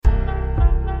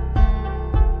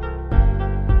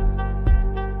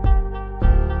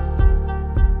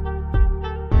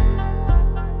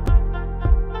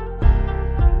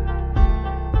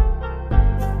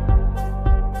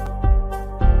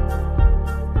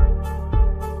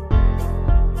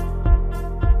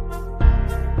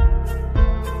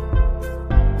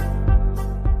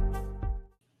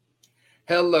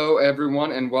Hello,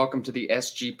 everyone, and welcome to the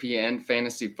SGPN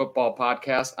Fantasy Football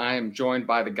Podcast. I am joined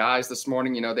by the guys this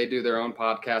morning. You know, they do their own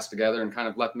podcast together and kind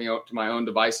of left me up to my own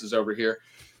devices over here,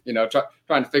 you know,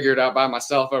 trying to figure it out by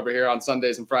myself over here on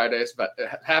Sundays and Fridays. But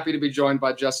happy to be joined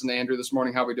by Justin and Andrew this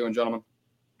morning. How are we doing, gentlemen?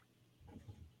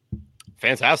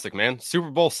 Fantastic, man.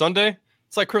 Super Bowl Sunday.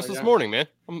 It's like Christmas morning, man.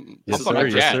 This is my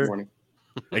Christmas morning.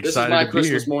 This is my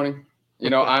Christmas morning. You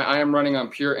know, I am running on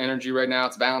pure energy right now.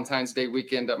 It's Valentine's Day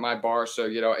weekend at my bar. So,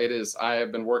 you know, I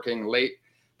have been working late.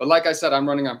 But like I said, I'm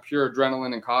running on pure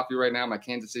adrenaline and coffee right now. My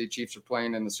Kansas City Chiefs are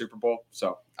playing in the Super Bowl.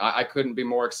 So I couldn't be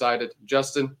more excited.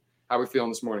 Justin, how are we feeling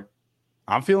this morning?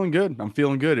 I'm feeling good.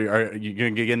 Are you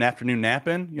going to get an afternoon nap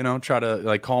in, you know, try to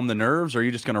like calm the nerves, or are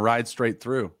you just going to ride straight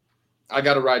through? I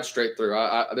got to ride straight through.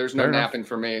 There's no Fair napping enough.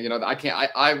 for me. You know, I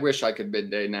can't. I wish I could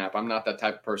midday nap. I'm not that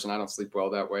type of person. I don't sleep well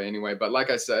that way anyway. But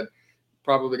like I said,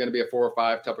 probably going to be a 4 or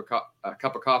 5 cup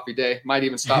of coffee day. Might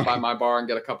even stop by my bar and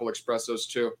get a couple espressos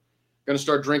too. Going to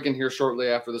start drinking here shortly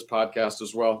after this podcast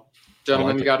as well.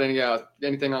 Gentlemen, you got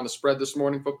anything on the spread this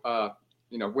morning?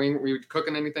 You know, were you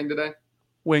cooking anything today?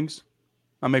 Wings.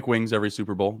 I make wings every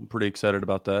Super Bowl. I'm pretty excited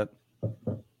about that.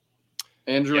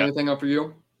 Andrew, anything up for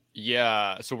you?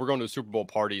 Yeah, so we're going to a Super Bowl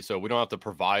party, so we don't have to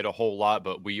provide a whole lot,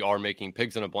 but we are making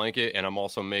pigs in a blanket, and I'm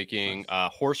also making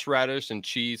horseradish and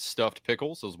cheese stuffed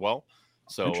pickles as well.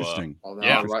 So Interesting.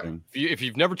 Yeah, Interesting. if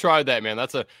you've never tried that, man,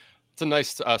 it's a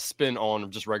nice spin on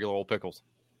just regular old pickles.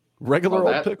 Regular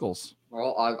old pickles.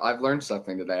 Well, I've learned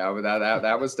something today.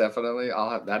 That was definitely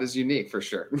that is unique for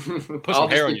sure. Put some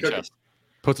hair on your chest.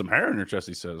 Put some hair on your chest,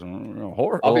 he says.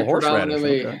 I'll be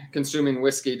predominantly consuming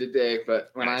whiskey today,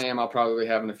 but when I am, I'll probably be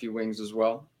having a few wings as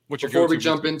well. Before we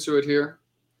jump into it here,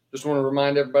 just want to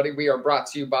remind everybody we are brought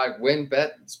to you by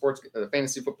WynnBET.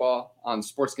 Fantasy football on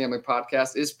Sports Gambling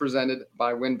Podcast is presented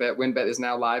by WynnBET. WynnBET is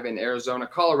now live in Arizona,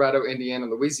 Colorado, Indiana,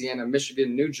 Louisiana,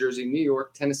 Michigan, New Jersey, New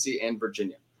York, Tennessee, and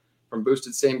Virginia. From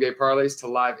boosted same-game parlays to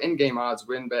live in-game odds,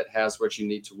 WynnBET has what you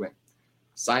need to win.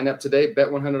 Sign up today, bet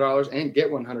 $100 and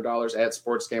get $100 at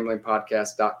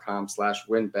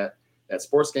sportsgamblingpodcast.com/WynnBET. That's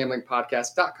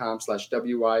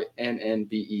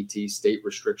sportsgamblingpodcast.com/WYNNBET. State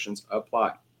restrictions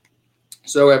apply.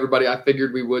 So, everybody, I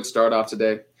figured we would start off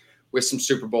today with some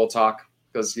Super Bowl talk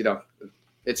because, you know,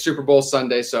 it's Super Bowl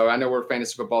Sunday. So I know we're a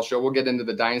fantasy football show. We'll get into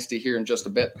the dynasty here in just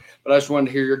a bit, but I just wanted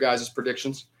to hear your guys'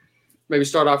 predictions. Maybe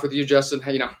start off with you, Justin.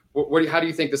 How do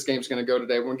you think this game's going to go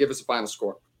today? Give us a final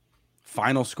score.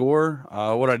 Final score?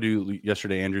 What did I do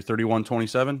yesterday, Andrew?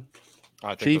 31-27? I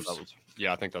think Chiefs?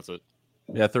 I think that's it.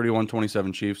 Yeah,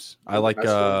 31-27 Chiefs. I like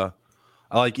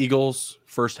Eagles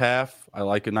first half. I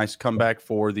like a nice comeback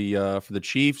for the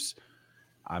Chiefs.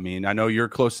 I mean, I know you're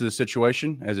close to the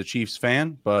situation as a Chiefs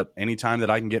fan, but anytime that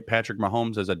I can get Patrick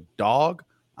Mahomes as a dog,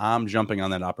 I'm jumping on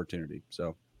that opportunity.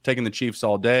 So taking the Chiefs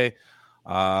all day.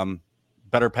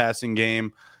 Better passing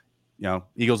game. You know,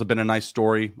 Eagles have been a nice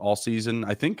story all season.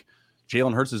 I think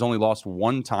Jalen Hurts has only lost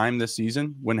one time this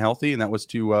season when healthy, and that was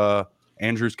to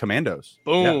Andrew's Commandos.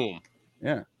 Boom.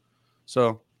 Yeah.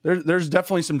 So there's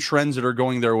definitely some trends that are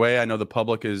going their way. I know the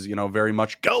public is, you know, very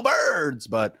much go Birds,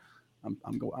 but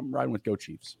I'm riding with go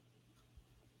Chiefs.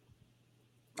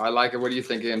 I like it. What do you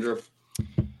think, Andrew?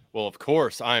 Well, of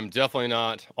course, I'm definitely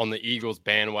not on the Eagles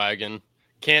bandwagon.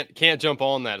 Can't jump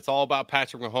on that. It's all about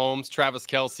Patrick Mahomes, Travis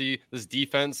Kelce. This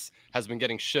defense has been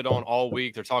getting shit on all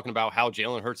week. They're talking about how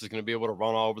Jalen Hurts is going to be able to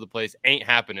run all over the place. Ain't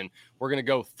happening. We're going to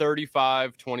go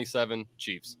 35-27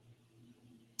 Chiefs.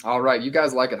 All right. You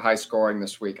guys like it high scoring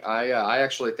this week. I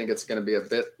actually think it's going to be a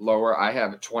bit lower. I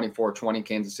have it 24-20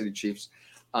 Kansas City Chiefs.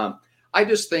 I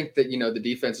just think that, you know, the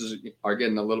defenses are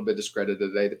getting a little bit discredited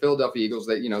today. The Philadelphia Eagles,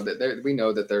 we know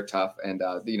that they're tough, and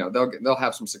you know, they'll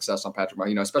have some success on Patrick Mahomes.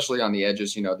 You know, especially on the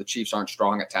edges. You know, the Chiefs aren't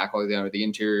strong at tackle. You know, the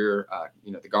interior,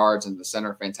 you know, the guards and the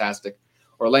center are fantastic.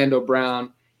 Orlando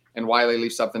Brown and Wiley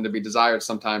leave something to be desired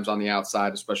sometimes on the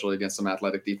outside, especially against some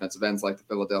athletic defensive ends like the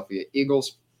Philadelphia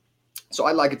Eagles. So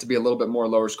I'd like it to be a little bit more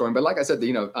lower scoring. But like I said,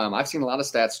 you know, I've seen a lot of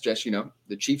stats suggest, you know,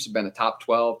 the Chiefs have been a top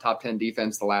 12, top 10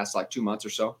 defense the last 2 months or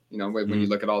so. You know, when you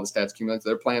look at all the stats accumulated,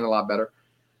 they're playing a lot better.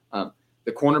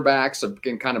 The cornerbacks have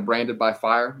been kind of branded by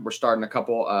fire. We're starting a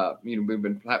couple, you know, we've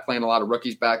been playing a lot of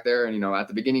rookies back there. And, you know, at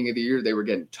the beginning of the year, they were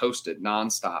getting toasted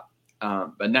nonstop.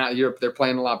 But now they're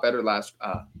playing a lot better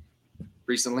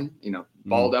recently. You know,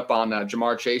 balled up on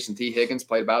Jamar Chase and T. Higgins,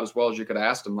 played about as well as you could have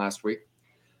asked them last week.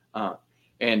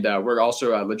 And we're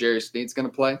also L'Jarius Sneed's going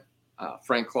to play.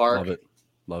 Frank Clark.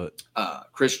 Love it.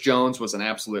 Chris Jones was an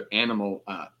absolute animal,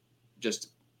 just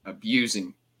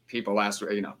abusing people last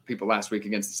week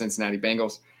against the Cincinnati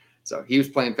Bengals. So he was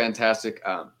playing fantastic.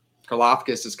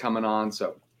 Karlaftis is coming on.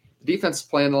 So the defense is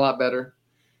playing a lot better.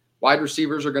 Wide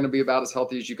receivers are going to be about as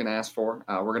healthy as you can ask for.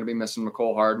 We're going to be missing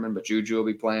McCole Hardman, but Juju will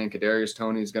be playing. Kadarius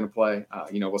Toney is going to play.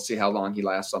 We'll see how long he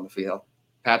lasts on the field.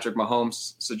 Patrick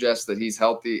Mahomes suggests that he's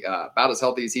healthy, about as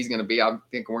healthy as he's going to be. I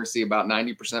think we're going to see about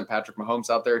 90% Patrick Mahomes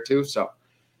out there too. So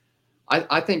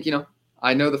I think,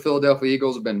 I know the Philadelphia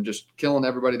Eagles have been just killing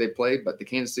everybody they played, but the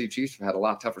Kansas City Chiefs have had a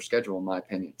lot tougher schedule, in my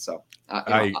opinion. So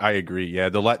I agree. Yeah,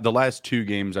 the last 2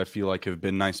 games I feel like have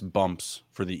been nice bumps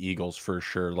for the Eagles for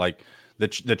sure. Like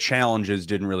the challenges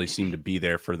didn't really seem to be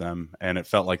there for them, and it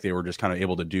felt like they were just kind of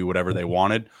able to do whatever they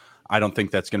wanted. I don't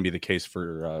think that's going to be the case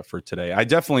for today. I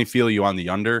definitely feel you on the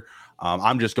under.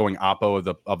 I'm just going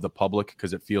oppo of the public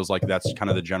because it feels like that's kind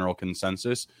of the general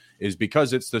consensus, is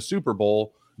because it's the Super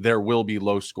Bowl. There will be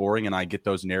low scoring, and I get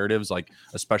those narratives, like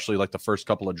especially like the first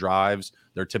couple of drives.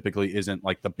 There typically isn't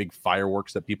like the big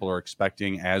fireworks that people are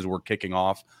expecting as we're kicking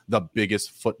off the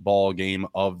biggest football game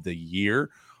of the year.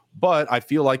 But I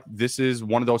feel like this is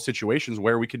one of those situations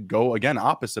where we could go again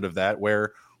opposite of that,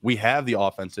 where we have the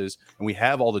offenses and we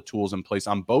have all the tools in place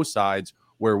on both sides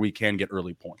where we can get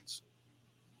early points.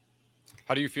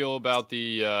 How do you feel about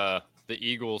the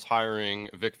Eagles hiring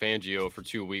Vic Fangio for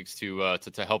 2 weeks to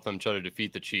help them try to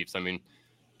defeat the Chiefs? I mean,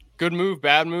 good move,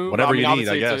 bad move, whatever you need,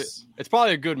 I guess. It's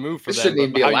probably a good move for them. Shouldn't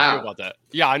even be how do allowed. you feel about that?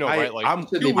 Yeah, I know, right? Like, I'm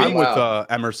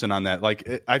with Emerson on that.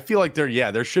 Like, I feel like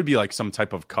there should be like some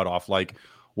type of cutoff. Like,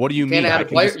 what do you mean? You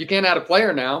can't add a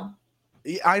player now.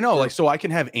 I know, like, so I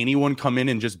can have anyone come in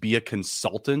and just be a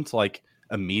consultant, like,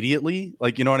 immediately.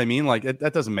 Like, you know what I mean? Like,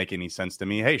 that doesn't make any sense to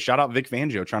me. Hey, shout out Vic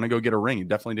Fangio trying to go get a ring. He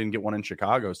definitely didn't get one in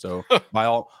Chicago. So by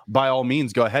all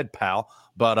means, go ahead, pal.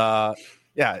 But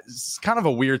yeah, it's kind of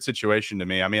a weird situation to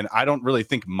me. I mean, I don't really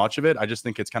think much of it. I just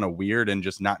think it's kind of weird and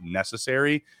just not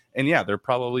necessary. And yeah, there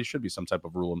probably should be some type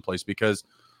of rule in place because,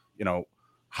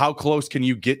 how close can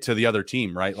you get to the other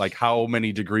team, right? Like, how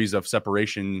many degrees of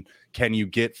separation can you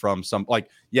get from some, like,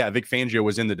 yeah, Vic Fangio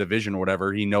was in the division or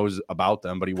whatever. He knows about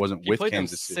them, but he wasn't with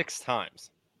Kansas City. 6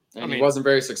 times. And he wasn't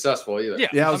very successful either.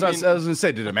 Yeah, I was going to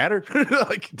say, did it matter?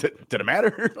 Like, did it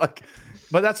matter? Like,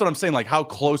 but that's what I'm saying. Like, how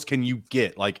close can you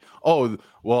get? Like, oh,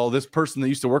 well, this person that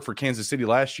used to work for Kansas City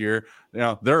last year,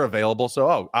 they're available.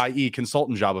 So, i.e.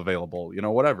 consultant job available,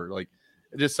 whatever. Like,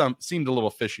 it just seemed a little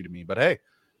fishy to me, but hey,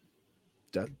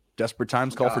 desperate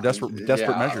times call for desperate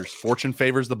measures. Fortune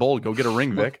favors the bold. Go get a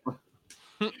ring, Vic.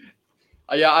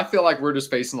 Yeah, I feel like we're just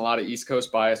facing a lot of East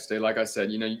Coast bias today. Like I said,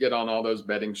 you get on all those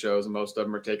betting shows, and most of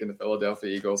them are taking the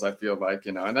Philadelphia Eagles. I feel like,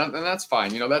 and that's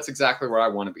fine. That's exactly where I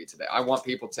want to be today. I want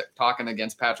people talking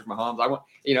against Patrick Mahomes. I want,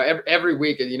 every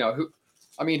week,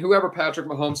 whoever Patrick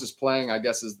Mahomes is playing, I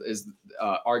guess is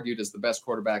argued as the best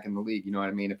quarterback in the league. You know what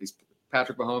I mean? If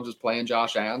Patrick Mahomes is playing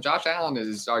Josh Allen. Josh Allen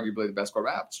is arguably the best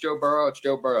quarterback. It's Joe Burrow.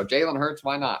 Jalen Hurts,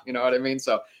 why not? You know what I mean?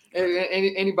 So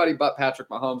anybody but Patrick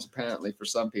Mahomes, apparently, for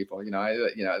some people,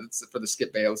 it's for the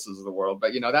Skip Baylesses of the world.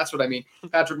 But, that's what I mean.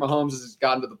 Patrick Mahomes has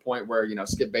gotten to the point where,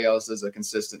 Skip Bayless is a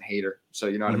consistent hater. So,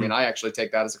 you know what I mean? I actually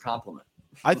take that as a compliment.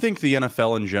 I think the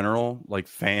NFL in general, like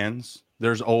fans,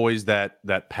 there's always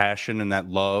that passion and that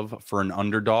love for an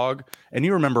underdog. And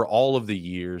you remember all of the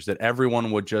years that everyone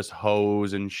would just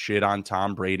hose and shit on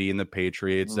Tom Brady and the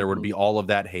Patriots. Mm-hmm. There would be all of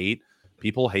that hate.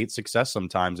 People hate success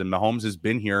sometimes. And Mahomes has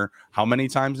been here how many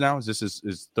times now? Is this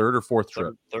his third or fourth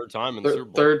trip? Third time in the Super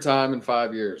Bowl. Third time in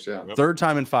 5 years, yeah. Third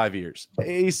time in 5 years.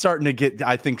 He's starting to get,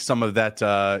 I think, some of that,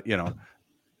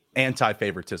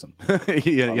 anti-favoritism.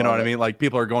 you know what I mean? Like,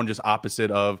 people are going just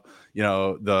opposite of,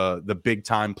 the big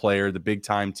time player, the big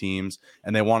time teams,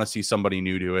 and they want to see somebody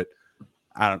new to it.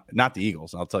 Not the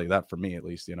Eagles. I'll tell you that, for me, at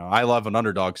least. I love an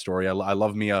underdog story. I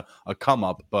love me a come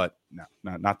up, but no,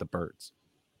 not the Birds.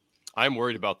 I'm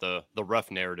worried about the ref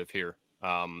narrative here.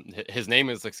 His name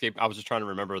is escaped. I was just trying to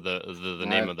remember the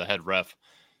name of the head ref.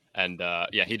 And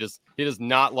he does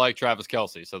not like Travis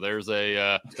Kelce. So there's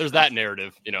that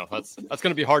narrative. That's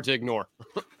going to be hard to ignore.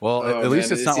 Well, at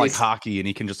least it's not like hockey, and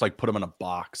he can just like put him in a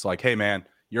box. Like, hey man,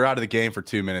 you're out of the game for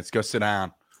 2 minutes. Go sit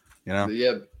down. Yeah,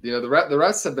 the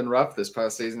refs have been rough this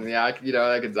past season. Yeah,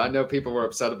 I know people were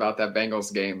upset about that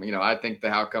Bengals game. I think the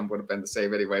outcome would have been the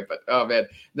same anyway. But oh man,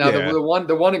 now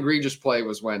the one egregious play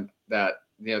was when that.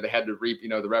 They had to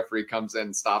the referee comes in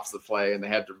and stops the play, and they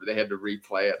had to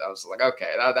replay it. I was like,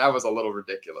 okay, that was a little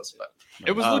ridiculous, but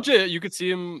it was legit. You could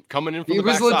see him coming in from the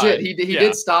backside. He was legit. He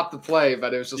did stop the play,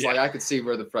 but it was just like, I could see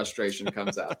where the frustration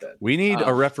comes out then. We need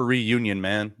a referee union,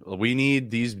 man. We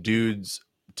need these dudes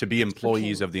to be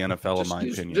employees of the NFL, in my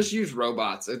opinion. Just use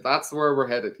robots. That's where we're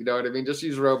headed. You know what I mean? Just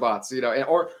use robots,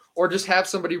 or just have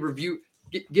somebody review.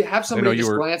 Have somebody just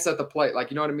glance at the play,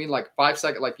 like, you know what I mean, like 5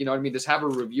 seconds, like, you know what I mean, just have a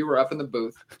reviewer up in the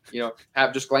booth, you know,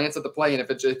 have just glance at the play, and if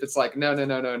it's like no,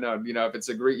 you know, if it's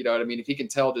agree, you know what I mean, if he can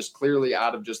tell just clearly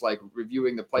out of just like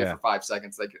reviewing the play for 5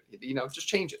 seconds, like, you know, just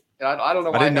change it. I don't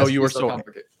know why. I didn't know you were so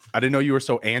complicated. I didn't know you were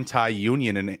so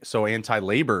anti-union and so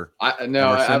anti-labor.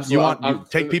 You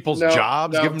take people's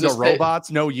jobs, give them to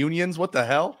robots, no unions. What the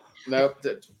hell? Nope.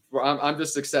 I'm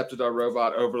just accepted our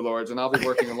robot overlords, and I'll be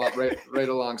working a lot right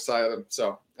alongside them.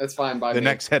 So that's fine by me. The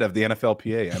next head of the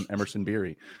NFLPA, Emerson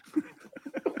Beery.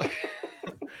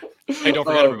 Hey, don't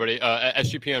forget, everybody,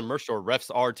 SGPN merch store, Refs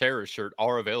Are Terrorist shirt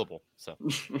are available. So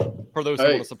for those who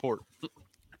want to support.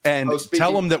 And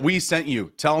tell them that we sent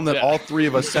you. Tell them that all three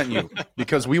of us sent you,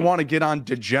 because we want to get on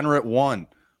Degenerate 1.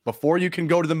 Before you can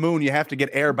go to the moon, you have to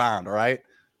get airbound, all right?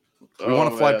 We want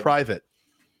to fly private.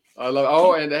 I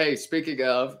love. And hey, speaking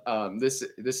of, this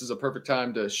is a perfect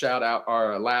time to shout out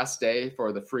our last day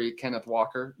for the free Kenneth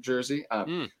Walker jersey.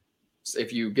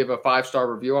 If you give a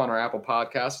 5-star review on our Apple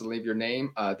Podcast and leave your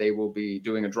name, they will be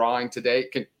doing a drawing today.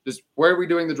 Where are we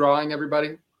doing the drawing,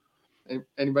 everybody?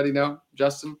 Anybody know,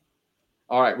 Justin?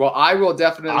 All right. Well, I will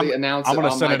definitely announce it. I'm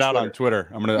going to send it out on Twitter.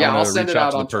 I'll send it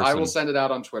out on Twitter. I will send it out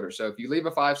on Twitter. So if you leave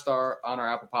a 5-star on our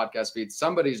Apple Podcast feed,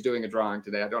 somebody's doing a drawing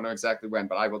today. I don't know exactly when,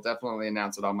 but I will definitely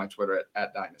announce it on my Twitter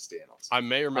at Dynasty Analyst. I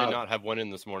may or may not have went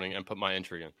in this morning and put my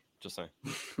entry in. Just saying.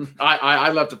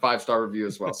 I left a 5-star review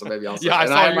as well, so maybe I'll. I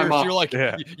saw you're like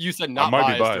you said not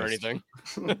biased or anything.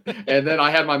 And then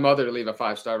I had my mother leave a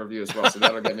 5-star review as well, so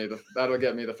that'll get me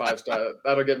the 5-star.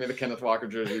 That'll get me the Kenneth Walker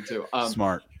jersey too.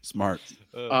 Smart.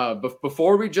 But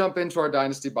before we jump into our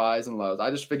dynasty buys and lows,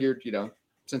 I just figured, you know,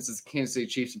 since it's Kansas City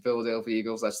Chiefs and Philadelphia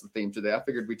Eagles, that's the theme today. I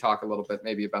figured we talk a little bit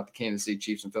maybe about the Kansas City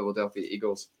Chiefs and Philadelphia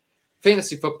Eagles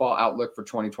fantasy football outlook for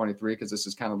 2023, because this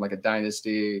is kind of like a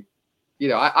dynasty. You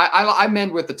know, I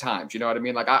mend with the times. You know what I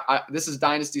mean? Like this is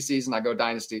dynasty season. I go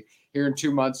dynasty here in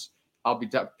 2 months. I'll be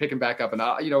picking back up, and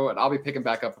I'll be picking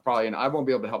back up probably, and I won't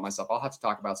be able to help myself. I'll have to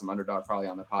talk about some underdog probably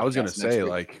on the podcast. I was going to say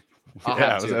like,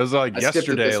 it was like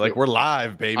yesterday. Like we're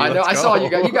live, baby. I know. I saw you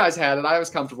guys. You guys had it. I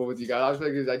was comfortable with you guys. I was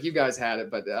thinking like you guys had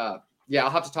it, but I'll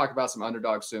have to talk about some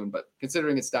underdogs soon. But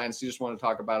considering it's dynasty, just want to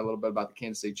talk about a little bit about the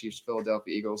Kansas City Chiefs,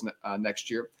 Philadelphia Eagles next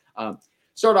year.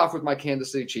 Start off with my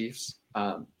Kansas City Chiefs.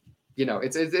 You know,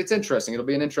 it's interesting. It'll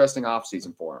be an interesting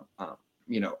offseason for him.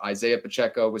 You know, Isaiah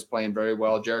Pacheco was playing very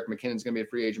well. Jerick McKinnon's going to be a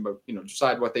free agent, but, you know,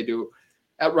 decide what they do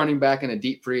at running back in a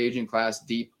deep free agent class,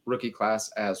 deep rookie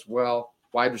class as well.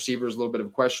 Wide receiver is a little bit of a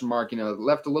question mark. You know,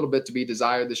 left a little bit to be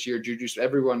desired this year.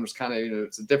 Everyone was kind of, you know,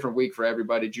 it's a different week for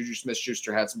everybody. Juju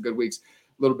Smith-Schuster had some good weeks.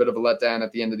 A little bit of a letdown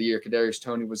at the end of the year. Kadarius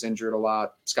Toney was injured a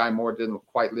lot. Sky Moore didn't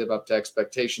quite live up to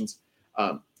expectations.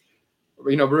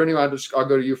 You know, Bruni, I'll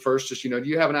go to you first. Just, you know, do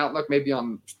you have an outlook maybe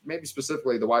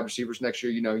specifically the wide receivers next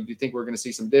year? You know, do you think we're going to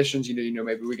see some additions? You know,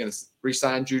 maybe we're going to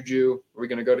re-sign Juju. Are we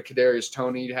going to go to Kadarius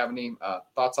Toney? Do you have any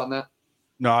thoughts on that?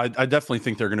 No, I definitely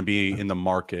think they're going to be in the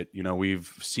market. You know,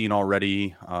 we've seen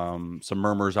already some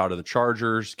murmurs out of the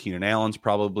Chargers. Keenan Allen's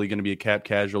probably going to be a cap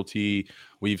casualty.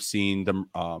 We've seen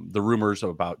the rumors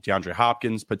about DeAndre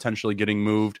Hopkins potentially getting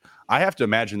moved. I have to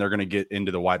imagine they're going to get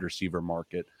into the wide receiver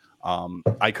market.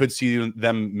 I could see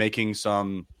them making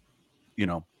some, you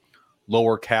know,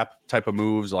 lower cap type of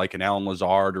moves like an Allen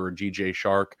Lazard or a DJ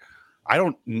Shark. I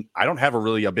don't have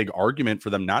a big argument for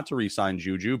them not to re-sign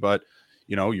Juju, but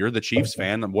you know, you're the Chiefs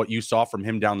fan, and what you saw from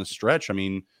him down the stretch. I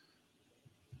mean,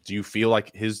 do you feel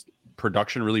like his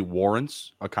production really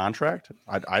warrants a contract?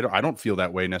 I don't feel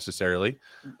that way necessarily.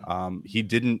 It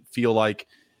didn't feel like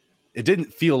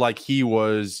he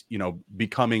was, you know,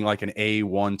 becoming like an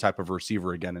A1 type of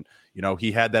receiver again. And, you know,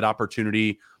 he had that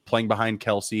opportunity playing behind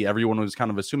Kelsey. Everyone was kind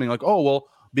of assuming like, oh, well,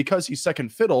 because he's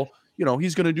second fiddle, you know,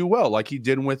 he's going to do well like he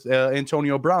did with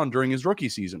Antonio Brown during his rookie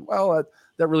season. Well,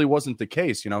 that really wasn't the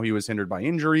case. You know, he was hindered by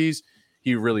injuries.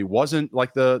 He really wasn't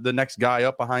like the next guy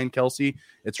up behind Kelsey.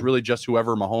 It's really just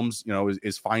whoever Mahomes, you know,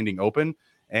 is finding open.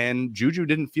 And Juju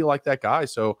didn't feel like that guy.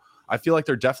 So I feel like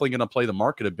they're definitely going to play the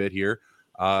market a bit here.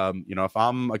 You know, if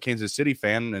I'm a Kansas City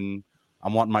fan and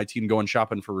I'm wanting my team going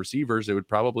shopping for receivers, it would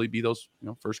probably be those, you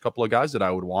know, first couple of guys that I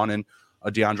would want in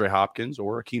a DeAndre Hopkins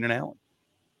or a Keenan Allen.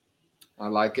 I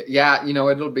like it. Yeah, you know,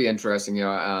 it'll be interesting. You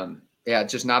know,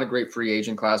 it's just not a great free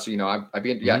agent class. So, you know,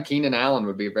 Keenan Allen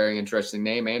would be a very interesting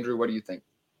name. Andrew, what do you think?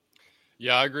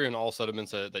 Yeah, I agree on all sentiments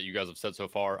that you guys have said so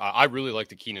far. I really like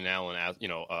the Keenan Allen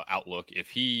outlook. If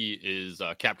he is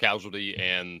a cap casualty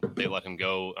and they let him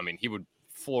go, I mean, he would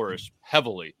flourish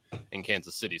heavily in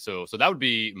Kansas City. So that would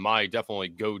be my definitely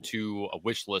go-to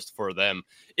wish list for them.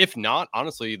 If not,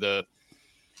 honestly,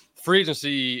 free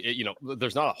agency,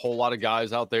 there's not a whole lot of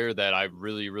guys out there that I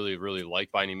really, really, really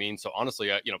like by any means. So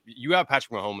honestly, you have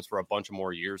Patrick Mahomes for a bunch of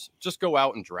more years. Just go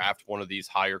out and draft one of these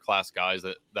higher class guys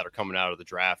that are coming out of the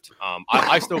draft.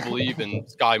 I still believe in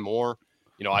Sky Moore.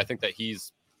 I think that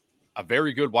he's a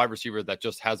very good wide receiver that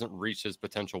just hasn't reached his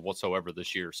potential whatsoever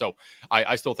this year. So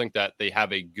I still think that they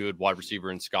have a good wide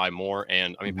receiver in Sky Moore.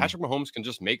 And I mean, Patrick Mahomes can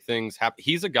just make things happen.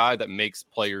 He's a guy that makes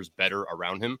players better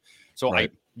around him. So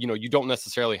right. You don't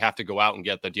necessarily have to go out and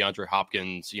get the DeAndre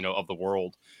Hopkins, of the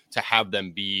world to have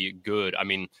them be good. I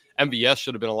mean, MVS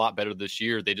should have been a lot better this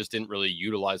year. They just didn't really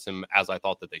utilize him as I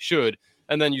thought that they should.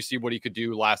 And then you see what he could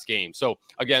do last game. So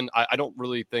again, I don't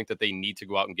really think that they need to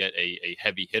go out and get a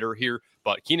heavy hitter here,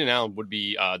 but Keenan Allen would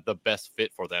be the best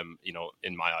fit for them,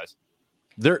 in my eyes.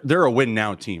 They're a win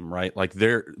now team, right? Like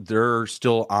they're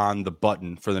still on the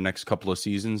button for the next couple of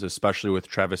seasons, especially with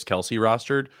Travis Kelce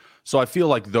rostered. So I feel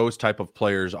like those type of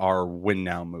players are win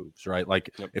now moves, right?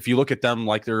 Like if you look at them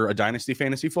like they're a dynasty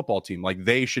fantasy football team, like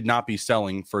they should not be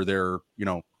selling for their,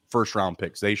 first round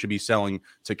picks. They should be selling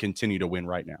to continue to win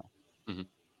right now. Mm-hmm.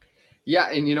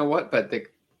 Yeah, and you know what? But the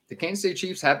Kansas City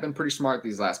Chiefs have been pretty smart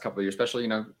these last couple of years, especially,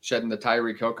 shedding the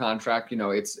Tyreek Hill contract.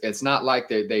 It's not like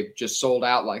they've just sold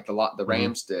out like the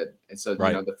Rams did. And so,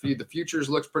 right. The futures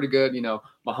looks pretty good.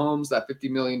 Mahomes, that $50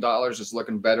 million is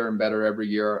looking better and better every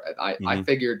year. I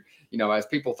figured, as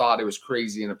people thought it was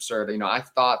crazy and absurd, I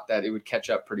thought that it would catch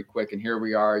up pretty quick. And here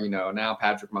we are, now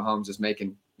Patrick Mahomes is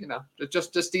making,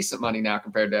 just decent money now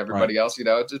compared to everybody else,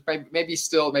 just maybe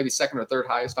second or third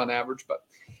highest on average, but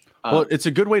well, it's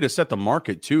a good way to set the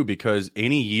market too, because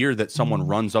any year that someone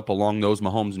runs up along those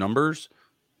Mahomes numbers,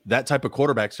 that type of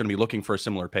quarterback is going to be looking for a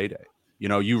similar payday.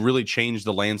 You really change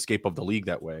the landscape of the league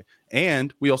that way.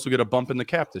 And we also get a bump in the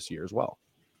cap this year as well.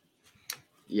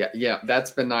 Yeah,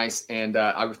 that's been nice. And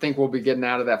I think we'll be getting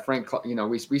out of that Frank, we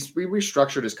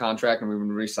restructured his contract and we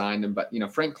re-signed him, but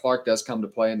Frank Clark does come to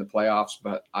play in the playoffs,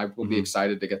 but I will be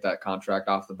excited to get that contract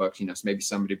off the books. So maybe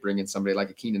somebody bring in somebody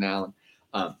like a Keenan Allen.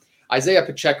 Isaiah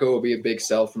Pacheco will be a big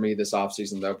sell for me this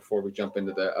offseason, though, before we jump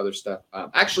into the other stuff.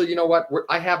 Actually, you know what?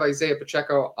 I have Isaiah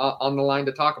Pacheco on the line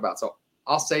to talk about, so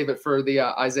I'll save it for the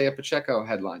Isaiah Pacheco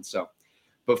headline. So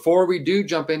before we do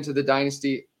jump into the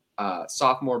Dynasty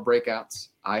sophomore breakouts,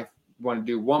 I want to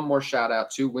do one more shout out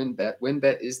to WynnBET.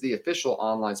 WynnBET is the official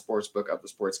online sports book of the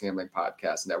Sports Gambling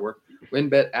Podcast Network.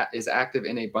 WynnBET is active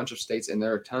in a bunch of states, and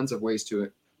there are tons of ways to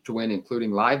win,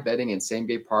 including live betting and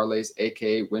same-game parlays,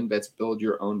 aka WynnBET's Build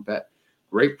Your Own Bet.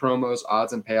 Great promos,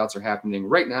 odds, and payouts are happening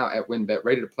right now at WynnBET.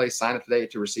 Ready to play? Sign up today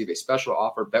to receive a special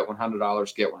offer. Bet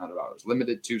 $100, get $100.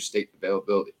 Limited to state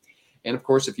availability. And, of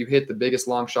course, if you hit the biggest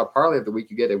long shot parlay of the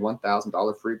week, you get a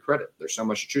 $1,000 free credit. There's so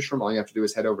much to choose from. All you have to do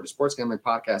is head over to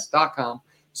sportsgamblingpodcast.com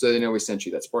so they know we sent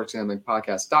you. That's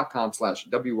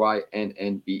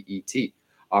sportsgamblingpodcast.com/WYNNBET.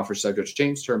 Offer subject to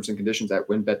change. Terms and conditions at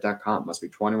wynnbet.com. Must be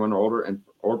 21 or older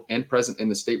and present in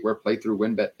the state where playthrough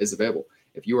WynnBET is available.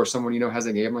 If you or someone has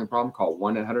a gambling problem, call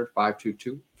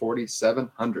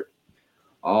 1-800-522-4700.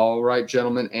 All right,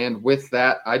 gentlemen. And with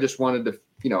that, I just wanted to,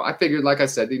 I figured, like I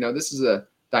said, this is a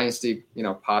Dynasty,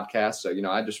 podcast. So,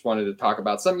 I just wanted to talk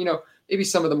about some, maybe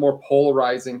some of the more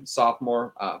polarizing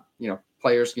sophomore,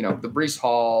 players, the Breece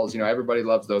Halls, everybody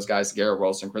loves those guys, Garrett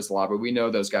Wilson, Chris Olave. We know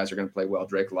those guys are going to play well,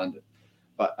 Drake London.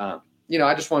 But, I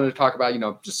just wanted to talk about,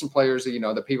 just some players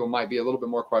that, that people might be a little bit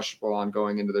more questionable on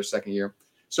going into their second year.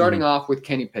 Starting off with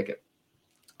Kenny Pickett.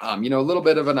 A little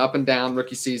bit of an up and down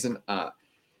rookie season.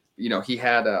 He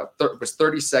had was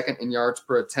 32nd in yards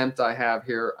per attempt I have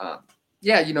here.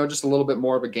 Just a little bit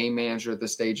more of a game manager at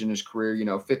this stage in his career.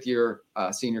 Fifth year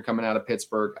senior coming out of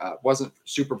Pittsburgh. Wasn't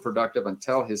super productive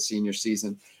until his senior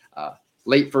season.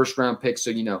 Late first round pick.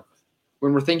 So,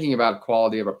 when we're thinking about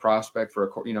quality of a prospect for a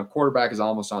quarterback is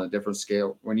almost on a different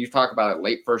scale. When you talk about a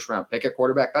late first round pick at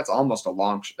quarterback, that's almost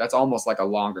like a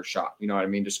longer shot. You know what I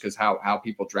mean? Just because how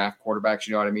people draft quarterbacks,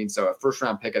 you know what I mean? So a first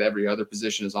round pick at every other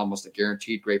position is almost a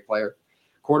guaranteed great player.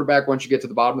 Quarterback, once you get to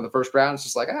the bottom of the first round, it's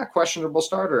just like questionable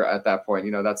starter at that point.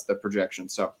 That's the projection.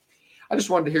 So I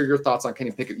just wanted to hear your thoughts on Kenny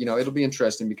Pickett. It'll be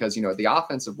interesting because the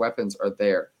offensive weapons are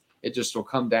there. It just will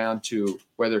come down to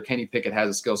whether Kenny Pickett has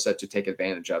a skill set to take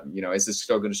advantage of him. Is this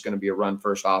still just going to be a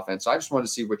run-first offense? So I just wanted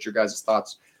to see what your guys'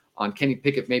 thoughts on Kenny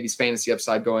Pickett, maybe his fantasy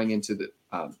upside going into the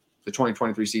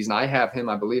 2023 season. I have him,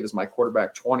 I believe, as my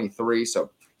quarterback 23, so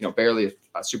barely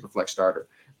a super flex starter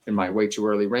in my way too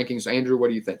early rankings. Andrew, what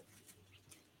do you think?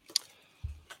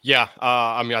 Yeah,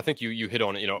 I think you hit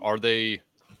on it. Are they?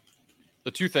 The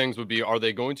two things would be, are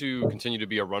they going to continue to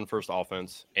be a run-first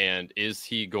offense? And is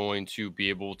he going to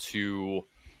be able to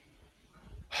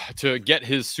to get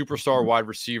his superstar wide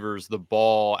receivers the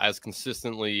ball as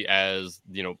consistently as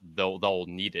they'll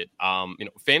need it.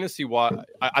 Fantasy wise,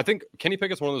 I think Kenny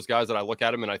Pickett's one of those guys that I look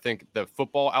at him and I think the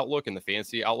football outlook and the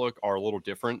fantasy outlook are a little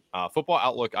different. Football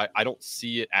outlook, I don't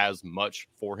see it as much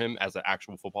for him as an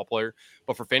actual football player,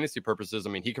 but for fantasy purposes, I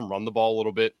mean, he can run the ball a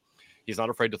little bit. He's not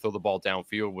afraid to throw the ball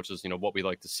downfield, which is what we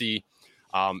like to see.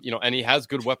 And he has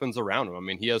good weapons around him. I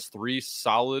mean, he has 3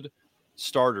 solid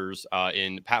starters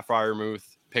in Pat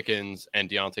Freiermuth, Pickens, and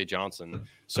Deontay Johnson.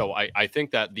 So I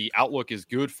think that the outlook is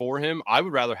good for him. I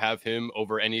would rather have him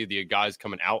over any of the guys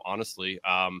coming out, honestly.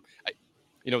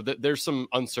 There's some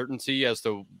uncertainty as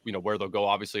to, where they'll go,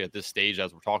 obviously, at this stage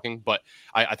as we're talking. But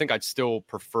I think I'd still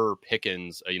prefer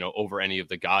Pickens, over any of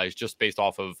the guys just based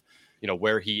off of,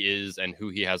 where he is and who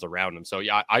he has around him. So,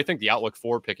 yeah, I think the outlook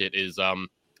for Pickett is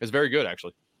very good,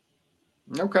 actually.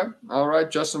 Okay. All right,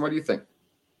 Justin, what do you think?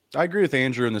 I agree with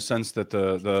Andrew in the sense that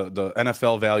the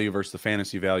NFL value versus the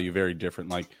fantasy value very different.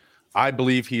 Like, I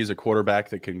believe he is a quarterback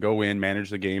that can go in, manage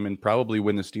the game, and probably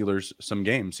win the Steelers some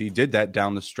games. He did that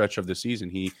down the stretch of the season.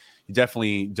 He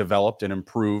definitely developed and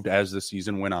improved as the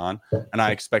season went on, and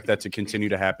I expect that to continue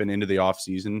to happen into the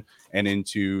offseason and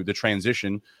into the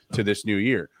transition to this new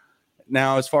year.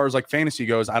 Now, as far as like fantasy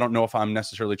goes, I don't know if I'm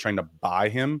necessarily trying to buy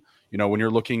him. When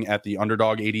you're looking at the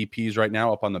underdog ADPs right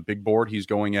now up on the big board, he's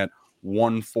going at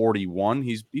 141.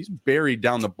 He's buried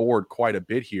down the board quite a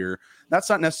bit here. That's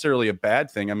not necessarily a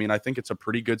bad thing. I mean, I think it's a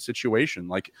pretty good situation.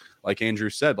 Like Andrew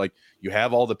said, like you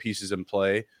have all the pieces in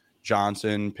play.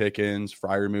 Johnson, Pickens,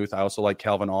 Freiermuth. I also like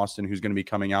Calvin Austin, who's going to be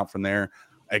coming out from there.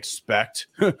 I expect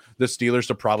the Steelers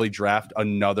to probably draft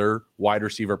another wide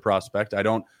receiver prospect. I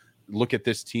don't look at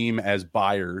this team as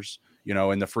buyers,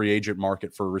 in the free agent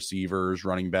market for receivers,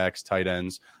 running backs, tight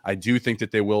ends. I do think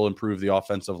that they will improve the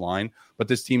offensive line, but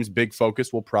this team's big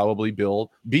focus will probably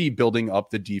be building up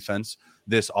the defense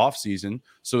this offseason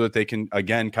so that they can,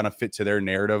 again, kind of fit to their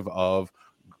narrative of,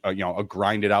 a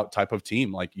grinded out type of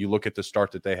team. Like you look at the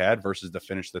start that they had versus the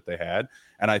finish that they had.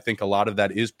 And I think a lot of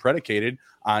that is predicated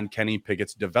on Kenny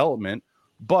Pickett's development,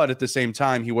 but at the same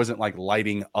time, he wasn't like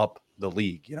lighting up the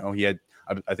league. He had,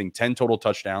 I think, 10 total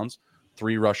touchdowns,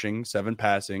 3 rushing, 7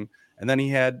 passing, and then he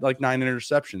had like 9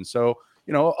 interceptions. So,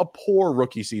 a poor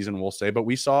rookie season, we'll say, but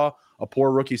we saw a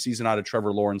poor rookie season out of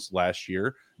Trevor Lawrence last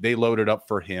year. They loaded up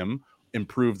for him,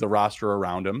 improved the roster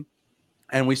around him,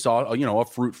 and we saw, a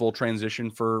fruitful transition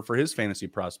for his fantasy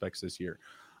prospects this year.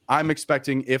 I'm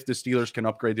expecting if the Steelers can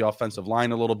upgrade the offensive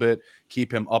line a little bit,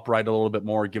 keep him upright a little bit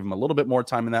more, give him a little bit more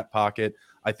time in that pocket.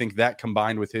 I think that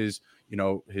combined with his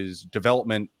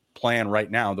development plan right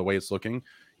now, the way it's looking,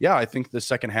 yeah, I think the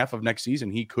second half of next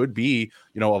season, he could be,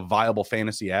 a viable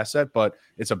fantasy asset, but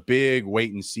it's a big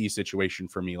wait and see situation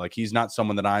for me. Like he's not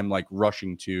someone that I'm like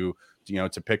rushing to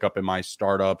pick up in my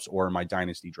startups or my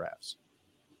dynasty drafts.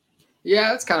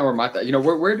 Yeah, that's kind of where my thought.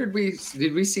 Where did we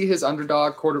see his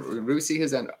underdog quarter? Did we see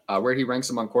his where he ranks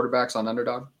among quarterbacks on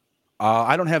underdog?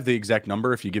 I don't have the exact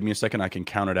number. If you give me a second, I can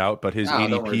count it out. But his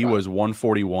ADP was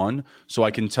 141, so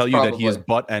I can tell you that he is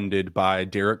butt-ended by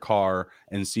Derek Carr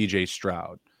and C.J.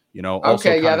 Stroud.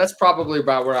 Okay, yeah, that's probably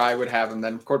about where I would have him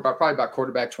then. Probably about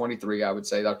quarterback 23, I would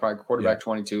say. That's probably quarterback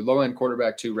 22, low end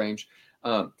quarterback 2 range.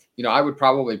 I would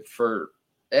probably prefer,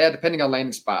 depending on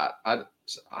landing spot.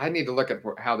 I need to look at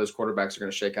how those quarterbacks are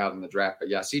going to shake out in the draft. But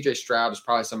yeah, C.J. Stroud is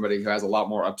probably somebody who has a lot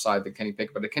more upside than Kenny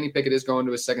Pickett. But Kenny Pickett is going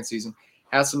to his second season,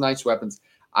 has some nice weapons.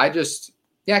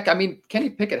 Kenny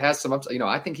Pickett has some upside.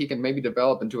 I think he can maybe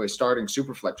develop into a starting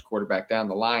super flex quarterback down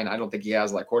the line. I don't think he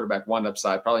has like quarterback 1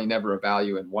 upside, probably never a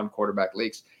value in 1 quarterback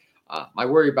leagues. My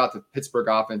worry about the Pittsburgh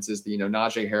offense is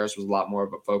Najee Harris was a lot more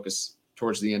of a focus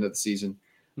towards the end of the season.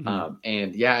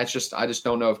 Mm-hmm. I just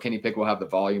don't know if Kenny Pickett will have the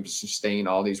volume to sustain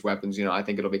all these weapons. I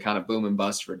think it'll be kind of boom and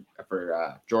bust for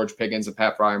George Pickens and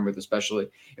Pat Freiermuth, especially.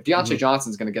 If Deontay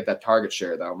Johnson's going to get that target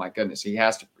share, though, my goodness, he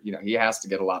has to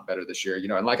get a lot better this year.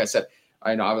 And like I said,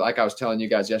 like I was telling you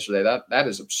guys yesterday, that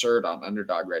is absurd on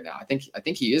underdog right now. I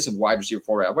think he is in wide receiver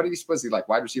 4. What are you supposed to be like?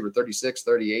 Wide receiver 36,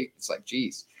 38? It's like,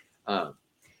 geez.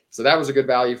 So that was a good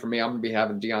value for me. I'm going to be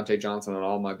having Deontay Johnson on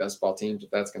all my best ball teams if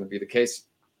that's going to be the case.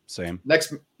 Same.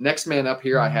 Next man up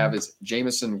here I have is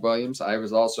Jameson Williams. I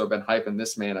was also been hyping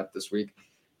this man up this week.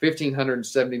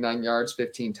 1,579 yards,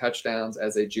 15 touchdowns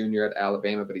as a junior at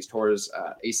Alabama, but he's tore his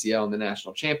ACL in the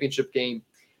national championship game,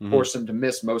 forced him to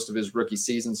miss most of his rookie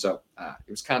season. So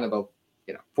it was kind of a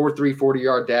 4.3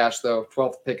 40-yard dash, though,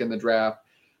 12th pick in the draft.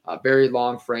 Very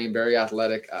long frame, very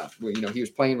athletic. He was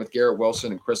playing with Garrett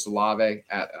Wilson and Chris Olave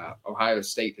at Ohio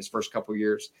State his first couple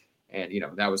years. And,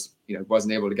 that was,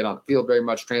 wasn't able to get on the field very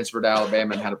much, transferred to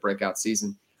Alabama and had a breakout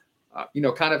season.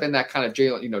 Kind of in that kind of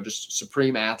Jalen, just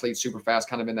supreme athlete, super fast,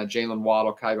 kind of in that Jalen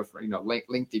Waddle kind of,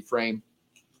 lengthy frame.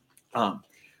 I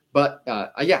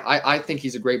think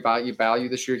he's a great value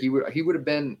this year. He would have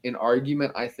been in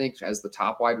argument, I think, as the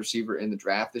top wide receiver in the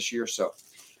draft this year. So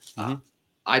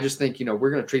I just think, we're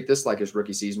going to treat this like his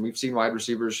rookie season. We've seen wide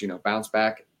receivers, bounce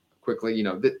back quickly.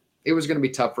 It was going to be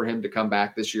tough for him to come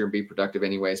back this year and be productive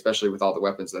anyway, especially with all the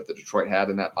weapons that the Detroit had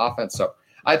in that offense. So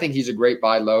I think he's a great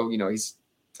buy low.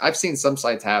 I've seen some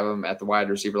sites have him at the wide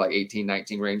receiver, like 18,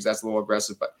 19 range. That's a little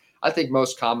aggressive, but I think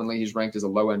most commonly he's ranked as a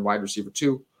low end wide receiver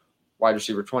 2, wide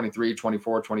receiver 23,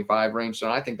 24, 25 range. So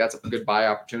I think that's a good buy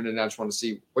opportunity. And I just want to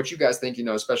see what you guys think,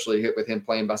 especially with him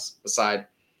playing beside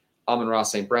Amon-Ra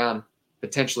St. Brown,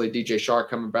 potentially DJ Chark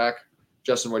coming back.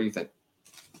 Justin, what do you think?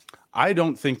 I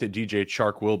don't think that DJ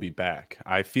Chark will be back.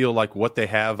 I feel like what they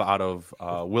have out of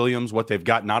Williams, what they've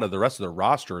gotten out of the rest of the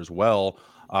roster as well,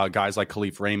 guys like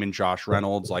Khalif Raymond, Josh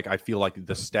Reynolds, like I feel like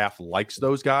the staff likes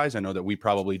those guys. I know that we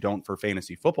probably don't for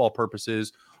fantasy football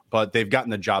purposes, but they've gotten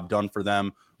the job done for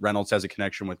them. Reynolds has a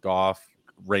connection with Goff,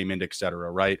 Raymond, et cetera,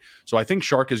 right? So I think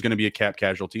Chark is going to be a cap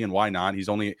casualty, and why not? He's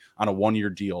only on a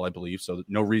 1-year deal, I believe, so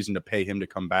no reason to pay him to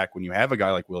come back when you have a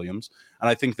guy like Williams, and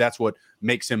I think that's what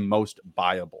makes him most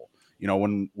buyable.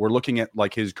 When we're looking at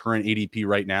like his current ADP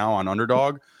right now on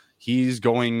Underdog, he's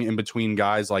going in between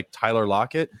guys like Tyler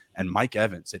Lockett and Mike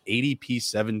Evans at ADP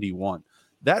 71.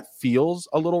 That feels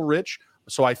a little rich.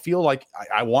 So I feel like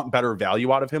I want better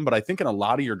value out of him, but I think in a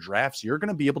lot of your drafts, you're going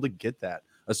to be able to get that,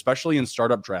 especially in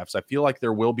startup drafts. I feel like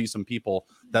there will be some people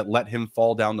that let him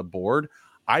fall down the board.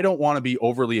 I don't want to be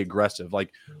overly aggressive.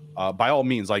 Like by all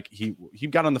means, like he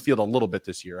got on the field a little bit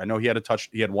this year. I know he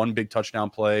had one big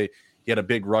touchdown play. He had a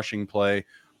big rushing play,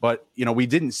 but we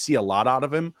didn't see a lot out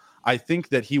of him. I think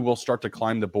that he will start to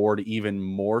climb the board even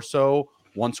more so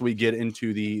once we get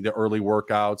into the early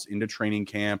workouts, into training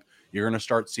camp. You're going to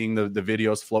start seeing the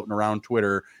videos floating around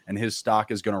Twitter, and his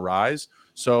stock is going to rise.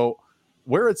 So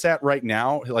where it's at right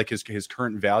now, like his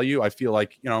current value, I feel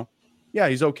like,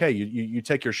 he's okay. You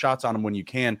take your shots on him when you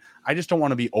can. I just don't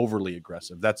want to be overly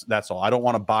aggressive. That's all. I don't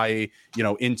want to buy,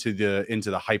 into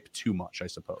the hype too much, I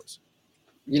suppose.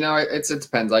 It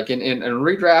depends. Like in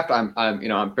redraft,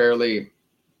 I'm fairly,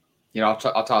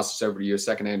 I'll toss this over to you a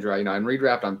second, Andrew. In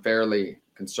redraft, I'm fairly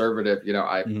conservative.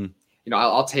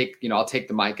 I'll take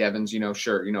the Mike Evans,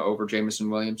 sure, over Jameson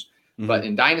Williams. Mm-hmm. But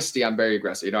in Dynasty, I'm very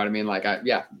aggressive. You know what I mean? Like,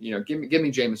 give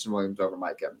me Jameson Williams over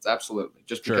Mike Evans. Absolutely.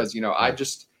 Just because,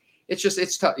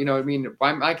 it's tough.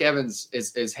 Mike Evans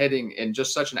is heading in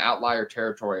just such an outlier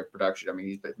territory of production.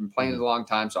 He's been playing a long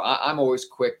time. So I'm always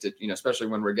quick to, especially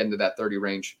when we're getting to that 30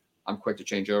 range, I'm quick to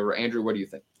change over. Andrew, what do you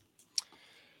think?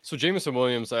 So Jameson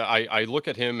Williams, I look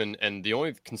at him and the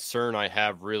only concern I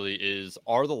have really is,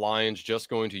 are the Lions just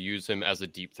going to use him as a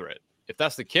deep threat? If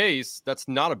that's the case, that's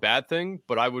not a bad thing,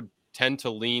 but I would tend to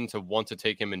lean to want to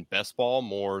take him in best ball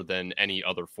more than any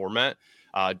other format,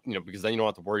 because then you don't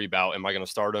have to worry about, am I going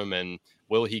to start him and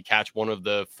will he catch one of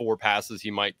the 4 passes he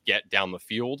might get down the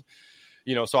field?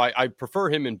 So I prefer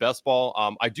him in best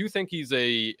ball. I do think he's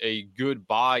a good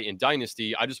buy in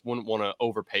Dynasty. I just wouldn't want to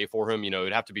overpay for him.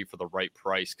 It'd have to be for the right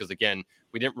price, because again,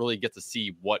 we didn't really get to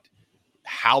see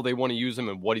how they want to use him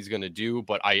and what he's going to do.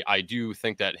 But I do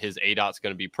think that his ADOT is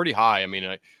going to be pretty high.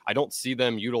 I don't see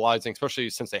them utilizing, especially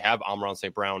since they have Amon-Ra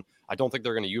St. Brown. I don't think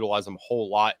they're going to utilize him a whole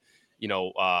lot,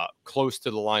 close to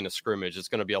the line of scrimmage. It's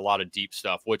going to be a lot of deep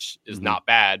stuff, which is not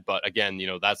bad. But again,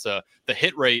 that's the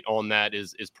hit rate on that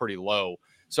is pretty low.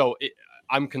 So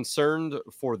I'm concerned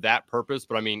for that purpose,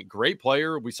 but great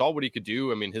player. We saw what he could do.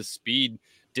 His speed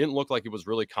didn't look like it was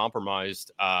really compromised,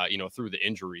 through the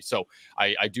injury. So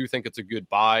I do think it's a good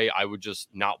buy. I would just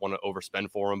not want to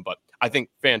overspend for him, but I think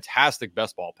fantastic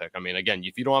best ball pick. Again,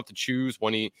 if you don't have to choose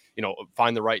when he,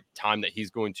 find the right time that he's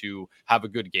going to have a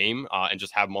good game and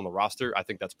just have him on the roster, I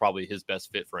think that's probably his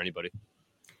best fit for anybody.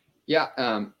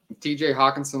 Yeah. TJ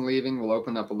Hawkinson leaving will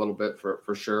open up a little bit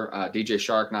for sure. DJ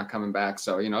Chark not coming back.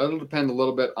 So, it'll depend a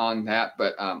little bit on that,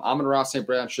 but Amon-Ra St.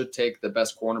 Brown should take the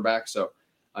best cornerback. So,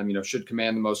 should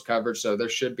command the most coverage. So there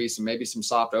should be maybe some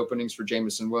soft openings for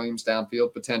Jameson Williams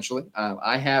downfield potentially.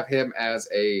 I have him as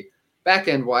a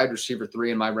back-end wide receiver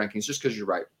 3 in my rankings, just because you're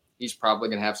right. He's probably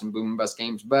going to have some boom and bust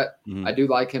games, but I do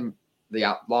like him,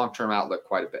 the long-term outlook,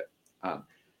 quite a bit.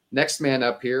 Next man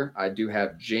up here, I do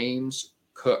have James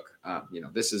Cook.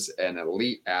 This is an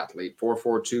elite athlete,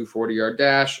 4.42, 40-yard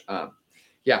dash.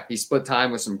 He split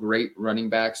time with some great running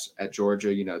backs at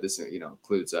Georgia. This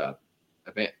includes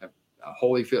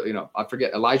Holyfield, I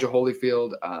forget, Elijah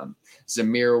Holyfield,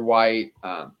 Zamir White,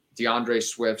 DeAndre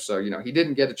Swift. So, he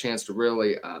didn't get a chance to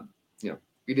really,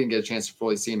 we didn't get a chance to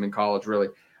fully see him in college, really.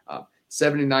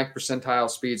 79th percentile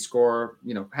speed scorer,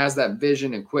 has that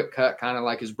vision and quick cut, kind of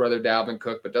like his brother Dalvin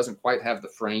Cook, but doesn't quite have the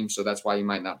frame. So that's why he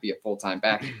might not be a full-time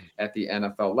back at the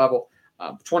NFL level.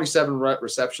 27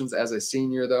 receptions as a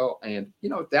senior, though. And,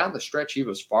 down the stretch, he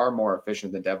was far more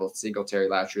efficient than Devin Singletary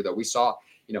last year, though. We saw,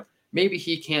 maybe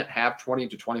he can't have 20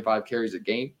 to 25 carries a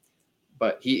game,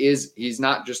 but he's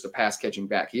not just a pass catching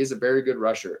back. He is a very good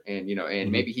rusher. And,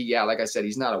 maybe like I said,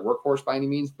 he's not a workhorse by any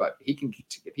means, but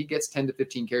if he gets 10 to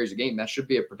 15 carries a game, that should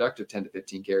be a productive 10 to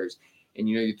 15 carries. And,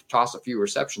 you toss a few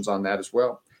receptions on that as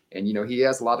well. And, he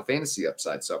has a lot of fantasy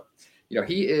upside. So,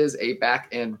 he is a back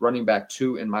end running back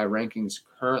 2 in my rankings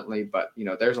currently, but,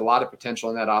 there's a lot of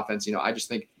potential in that offense. I just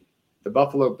think the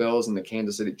Buffalo Bills and the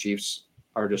Kansas City Chiefs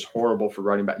are just horrible for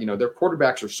running back. Their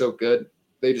quarterbacks are so good.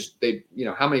 They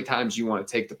how many times you want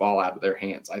to take the ball out of their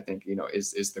hands, I think,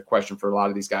 is the question for a lot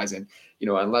of these guys. And,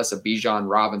 unless a Bijan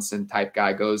Robinson type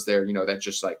guy goes there, that's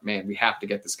just like, man, we have to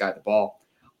get this guy the ball.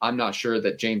 I'm not sure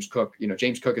that James Cook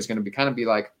is going to be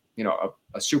like,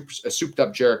 a souped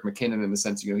up Jerick McKinnon in the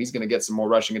sense, he's going to get some more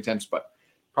rushing attempts, but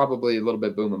probably a little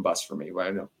bit boom and bust for me.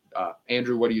 Right?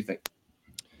 Andrew, what do you think?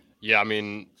 Yeah, I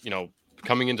mean,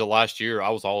 coming into last year, I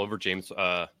was all over James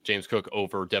Cook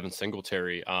over Devin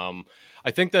Singletary. I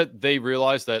think that they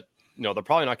realized that, they're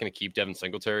probably not going to keep Devin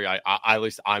Singletary. At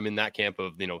least I'm in that camp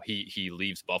of, he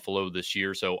leaves Buffalo this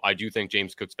year. So I do think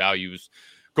James Cook's value is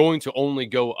going to only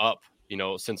go up,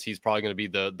 since he's probably going to be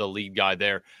the lead guy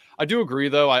there. I do agree,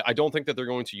 though. I don't think that they're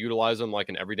going to utilize him like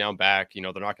an every down back. They're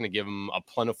not going to give him a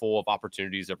plentiful of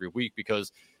opportunities every week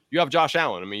because you have Josh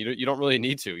Allen. I mean, you don't really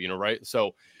need to, right?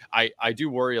 So I do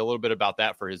worry a little bit about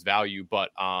that for his value. But,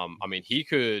 I mean,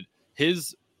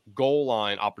 his goal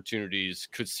line opportunities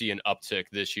could see an uptick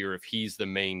this year if he's the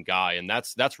main guy. And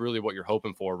that's really what you're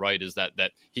hoping for, right? Is that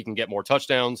he can get more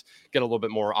touchdowns, get a little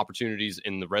bit more opportunities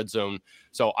in the red zone.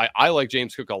 So I like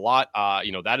James Cook a lot.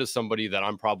 That is somebody that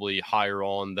I'm probably higher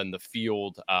on than the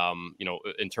field,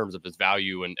 in terms of his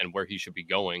value and where he should be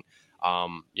going.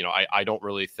 I don't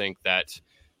really think that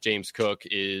James Cook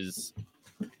is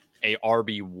a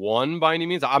RB1 by any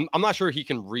means. I'm not sure he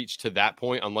can reach to that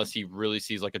point unless he really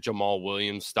sees like a Jamal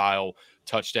Williams style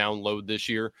touchdown load this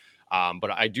year.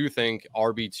 But I do think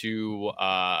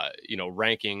RB2,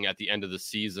 ranking at the end of the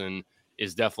season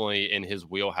is definitely in his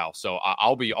wheelhouse. So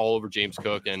I'll be all over James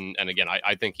Cook. And again,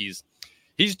 I think he's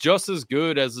just as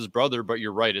good as his brother, but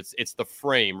you're right. It's the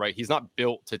frame, right? He's not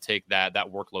built to take that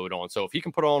workload on. So if he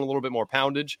can put on a little bit more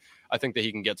poundage, I think that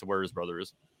he can get to where his brother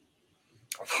is.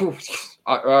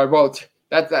 Well,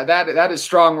 that is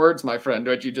strong words, my friend,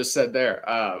 what you just said there.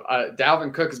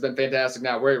 Dalvin Cook has been fantastic.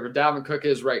 Now, where Dalvin Cook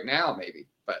is right now, maybe.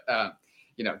 But,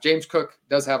 James Cook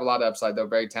does have a lot of upside, though.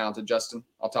 Very talented. Justin,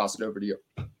 I'll toss it over to you.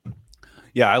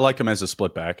 Yeah, I like him as a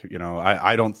split back.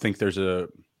 I don't think there's a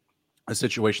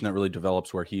situation that really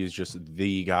develops where he is just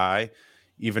the guy.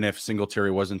 Even if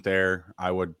Singletary wasn't there,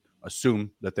 I would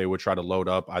assume that they would try to load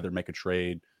up, either make a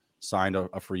trade, sign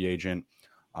a free agent.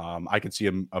 I could see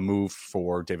a move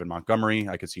for David Montgomery.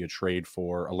 I could see a trade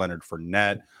for a Leonard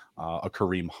Fournette, a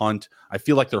Kareem Hunt. I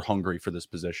feel like they're hungry for this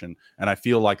position, and I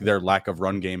feel like their lack of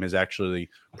run game has actually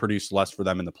produced less for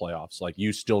them in the playoffs. Like,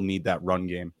 you still need that run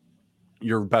game.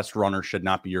 Your best runner should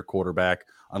not be your quarterback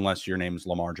unless your name is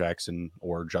Lamar Jackson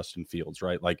or Justin Fields,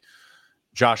 right? Like,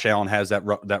 Josh Allen has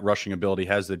that rushing ability,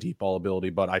 has the deep ball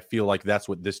ability, but I feel like that's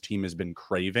what this team has been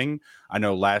craving. I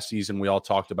know last season we all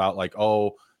talked about like,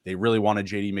 they really wanted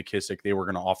J.D. McKissick. They were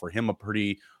going to offer him a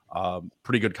pretty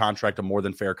good contract, a more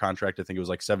than fair contract. I think it was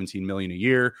like $17 million a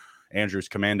year. Andrews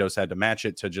Commandos had to match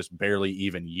it to just barely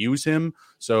even use him.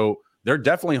 So they're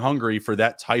definitely hungry for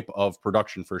that type of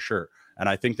production for sure. And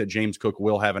I think that James Cook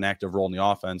will have an active role in the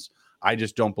offense. I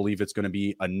just don't believe it's going to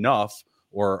be enough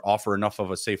or offer enough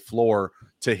of a safe floor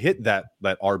to hit that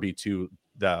RB2,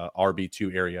 the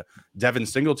RB2 area. Devin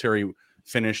Singletary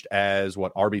finished as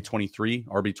RB23,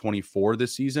 RB24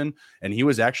 this season, and he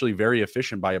was actually very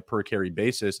efficient by a per carry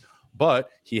basis,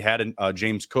 but he had a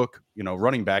James Cook,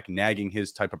 running back nagging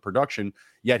his type of production,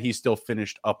 yet he still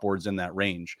finished upwards in that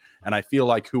range. And I feel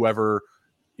like whoever,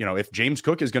 if James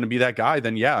Cook is going to be that guy,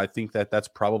 then yeah, I think that's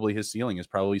probably his ceiling is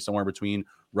probably somewhere between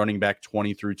running back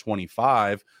 20 through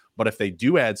 25. But if they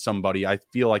do add somebody, I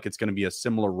feel like it's going to be a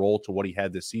similar role to what he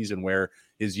had this season where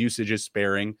his usage is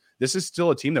sparing. This is still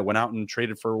a team that went out and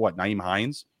traded for Nyheim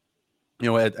Hines,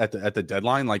 at the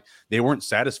deadline. Like, they weren't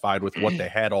satisfied with what they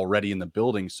had already in the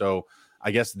building. So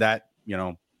I guess that,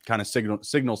 kind of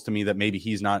signals to me that maybe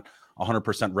he's not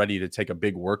 100% ready to take a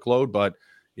big workload. But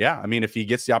yeah, I mean, if he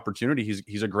gets the opportunity,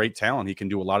 he's a great talent. He can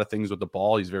do a lot of things with the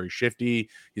ball. He's very shifty.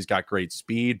 He's got great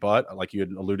speed, but like you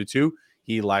had alluded to,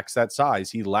 he lacks that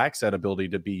size. He lacks that ability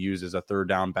to be used as a third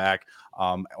down back,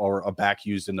 or a back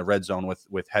used in the red zone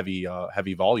with heavy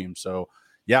volume. So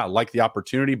yeah, like the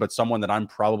opportunity, but someone that I'm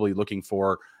probably looking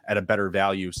for at a better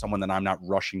value, someone that I'm not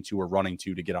rushing to or running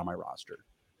to get on my roster.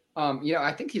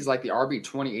 I think he's like the RB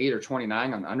 28 or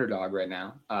 29 on Underdog right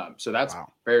now. So that's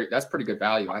Wow. that's pretty good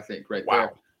value, I think, right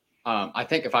there. I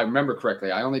think if I remember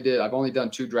correctly, I've only done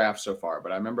 2 drafts so far,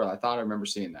 but I thought I remember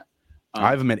seeing that.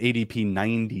 I have him at ADP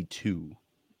 92.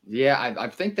 Yeah, I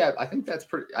think that's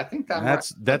pretty. I think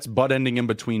that's butt ending in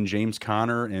between James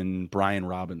Conner and Brian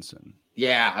Robinson.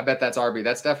 Yeah, I bet that's RB.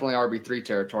 That's definitely RB3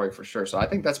 territory for sure. So I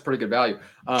think that's pretty good value.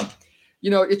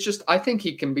 It's just, I think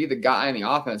he can be the guy in the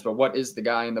offense, but what is the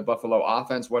guy in the Buffalo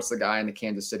offense? What's the guy in the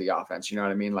Kansas City offense? You know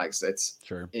what I mean? Like it's,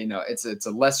 sure. It's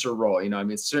a lesser role.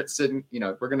 It's sitting,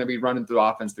 we're going to be running through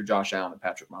offense through Josh Allen and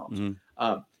Patrick Mahomes.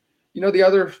 Mm-hmm. The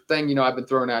other thing, I've been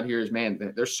throwing out here is,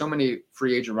 man, there's so many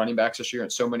free agent running backs this year,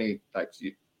 and so many,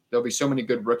 there'll be so many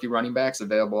good rookie running backs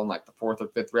available in like the 4th or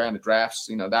 5th round of drafts.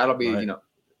 That'll be, right.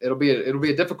 It'll be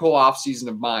a difficult offseason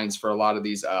of minds for a lot of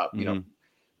these,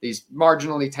 these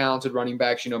marginally talented running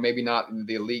backs, maybe not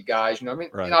the elite guys,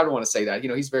 right. I don't want to say that,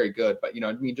 he's very good, but,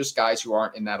 just guys who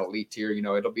aren't in that elite tier,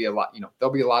 it'll be a lot,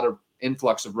 there'll be a lot of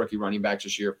influx of rookie running backs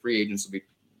this year. Free agents will be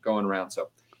going around. So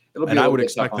it'll be, and I would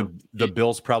expect the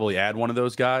Bills probably add one of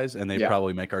those guys, and they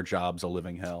probably make our jobs a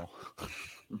living hell.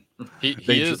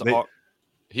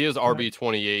 He is RB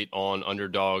 28 on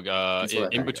Underdog.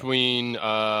 In between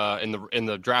in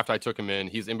the draft I took him in,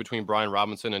 he's in between Brian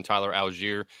Robinson and Tyler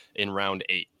Algier in round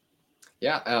 8.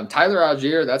 Yeah, Tyler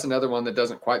Algier, that's another one that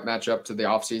doesn't quite match up to the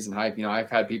offseason hype. I've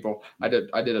had people, I did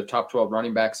a top 12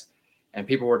 running backs, and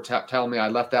people were telling me I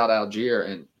left out Algier,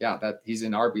 and that he's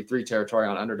in RB3 territory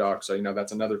on Underdog. So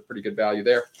that's another pretty good value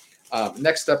there.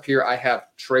 Next up here, I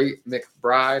have Trey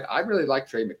McBride. I really like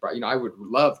Trey McBride. I would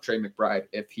love Trey McBride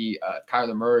if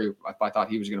Kyler Murray, if I thought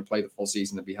he was going to play the full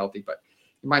season to be healthy, but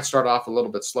he might start off a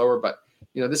little bit slower. But,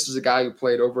 this is a guy who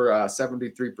played over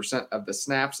 73% of the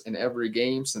snaps in every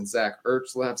game since Zach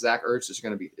Ertz left. Zach Ertz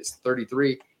is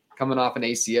 33, coming off an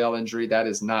ACL injury. That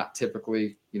is not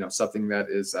typically, something that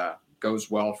is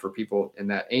goes well for people in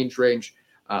that age range.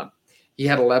 He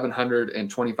had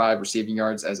 1,125 receiving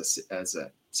yards as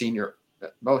a senior.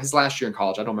 Well, his last year in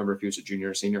college, I don't remember if he was a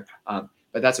junior or senior,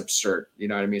 but that's absurd. You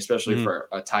know what I mean? Especially for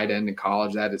a tight end in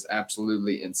college, that is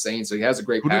absolutely insane. So he has a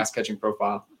great pass catching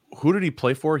profile. Who did he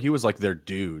play for? He was like their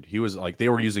dude. He was like, they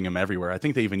were using him everywhere. I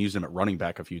think they even used him at running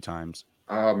back a few times.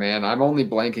 Oh man, I'm only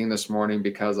blanking this morning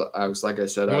because I was, like I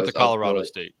said, I went to Colorado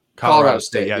State. Colorado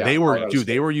State. Yeah, they were,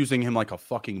 they were using him like a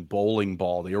fucking bowling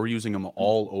ball. They were using him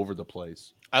all over the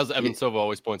place. As Evan Silva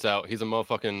always points out, he's a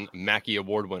motherfucking Mackey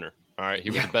Award winner. All right, he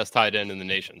was the best tight end in the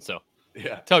nation. So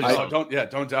tells you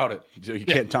don't doubt it. You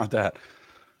can't doubt that.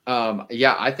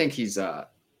 I think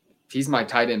he's my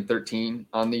tight end 13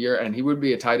 on the year, and he would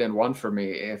be a tight end 1 for me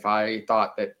if I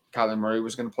thought that Kyler Murray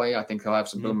was going to play. I think he'll have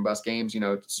some boom and bust games,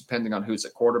 depending on who's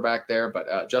at quarterback there.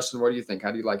 But Justin, what do you think?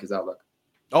 How do you like his outlook?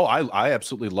 Oh, I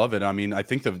absolutely love it. I mean, I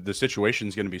think the situation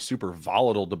is going to be super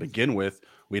volatile to begin with.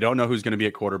 We don't know who's going to be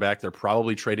at quarterback. They're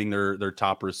probably trading their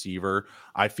top receiver.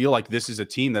 I feel like this is a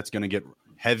team that's going to get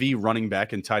heavy running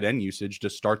back and tight end usage to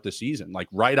start the season. Like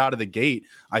right out of the gate,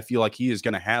 I feel like he is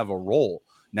going to have a role.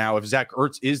 Now, if Zach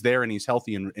Ertz is there and he's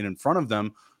healthy and in front of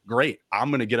them, great. I'm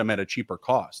going to get him at a cheaper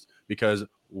cost because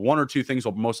one or two things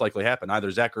will most likely happen. Either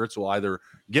Zach Ertz will either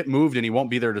get moved and he won't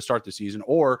be there to start the season,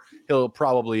 or he'll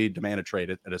probably demand a trade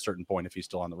at a certain point if he's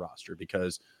still on the roster,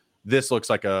 because this looks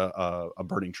like a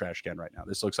burning trash can right now.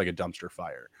 This looks like a dumpster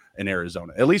fire in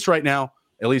Arizona, at least right now,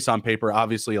 at least on paper.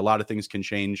 Obviously, a lot of things can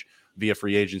change via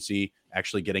free agency.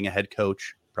 Actually getting a head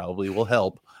coach probably will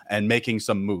help, and making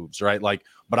some moves, right?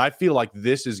 But I feel like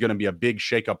this is going to be a big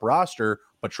shakeup roster,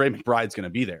 but Trey McBride's going to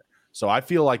be there. So I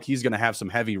feel like he's going to have some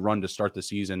heavy run to start the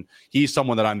season. He's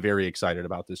someone that I'm very excited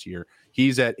about this year.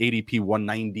 He's at ADP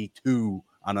 192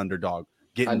 on Underdog.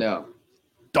 I know.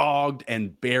 Dogged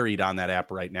and buried on that app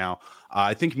right now.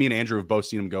 I think me and Andrew have both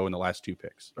seen him go in the last 2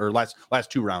 picks, or last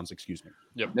 2 rounds, excuse me.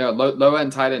 Yep. Yeah, low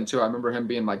end tight end too. I remember him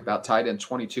being like about tight end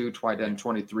 22, tight end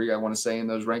 23, I want to say, in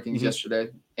those rankings yesterday.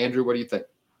 Andrew, what do you think?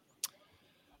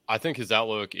 I think his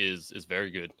outlook is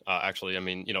very good. Actually, I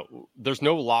mean, there's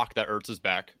no lock that Ertz is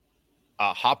back.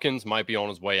 Hopkins might be on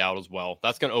his way out as well.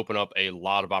 That's going to open up a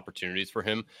lot of opportunities for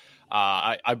him.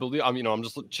 I believe, I'm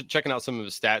just checking out some of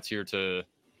his stats here to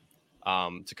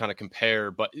kind of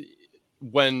compare. But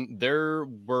when there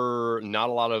were not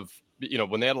a lot of,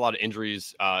 when they had a lot of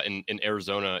injuries in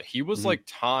Arizona, he was like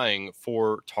tying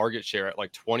for target share at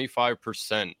like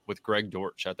 25% with Greg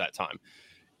Dortch at that time.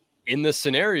 in this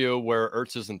scenario where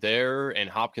Ertz isn't there and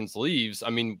Hopkins leaves, I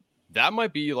mean, that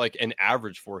might be like an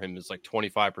average for him is like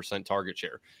 25% target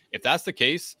share. If that's the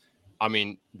case, I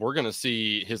mean, we're going to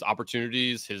see his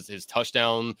opportunities, his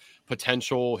touchdown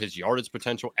potential, his yardage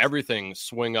potential, everything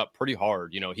swing up pretty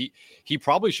hard. He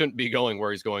probably shouldn't be going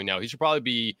where he's going now. He should probably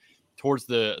be towards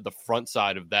the front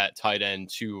side of that tight end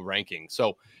 2 ranking.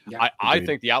 So yeah, I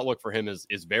think the outlook for him is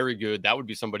very good. That would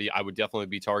be somebody I would definitely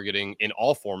be targeting in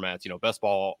all formats, best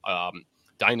ball,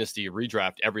 dynasty,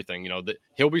 redraft, everything.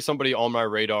 He'll be somebody on my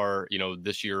radar,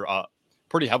 this year,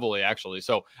 pretty heavily, actually.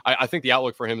 So I think the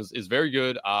outlook for him is very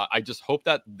good. I just hope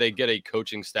that they get a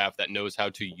coaching staff that knows how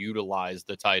to utilize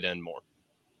the tight end more.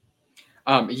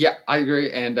 Yeah, I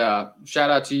agree. And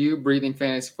shout out to you, Breathing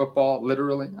Fantasy Football.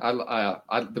 Literally,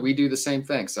 we do the same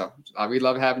thing. So we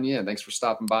love having you in. Thanks for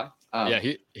stopping by.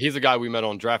 Yeah, he's a guy we met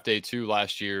on draft day 2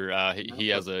 last year. He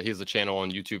has a channel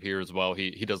on YouTube here as well.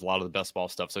 He does a lot of the best ball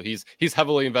stuff. So he's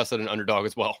heavily invested in Underdog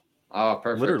as well. Oh,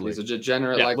 perfect. Literally. He's a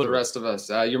degenerate the rest of us.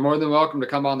 You're more than welcome to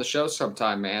come on the show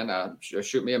sometime, man.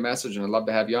 Shoot me a message and I'd love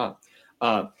to have you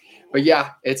on. But yeah,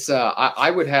 it's I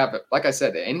would have, like I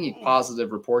said, any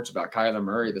positive reports about Kyler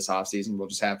Murray this offseason, we'll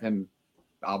just have him.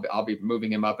 I'll be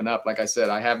moving him up and up. Like I said,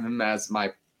 I have him as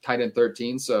my tight end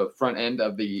 13, so front end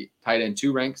of the tight end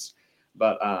 2 ranks.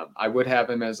 But I would have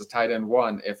him as a tight end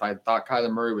 1 if I thought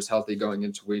Kyler Murray was healthy going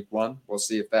into week 1. We'll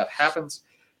see if that happens.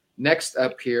 Next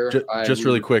up here, just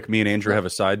really quick, me and Andrew have a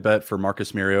side bet for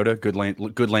Marcus Mariota. Good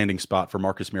landing spot for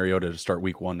Marcus Mariota to start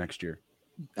week 1 next year.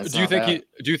 Do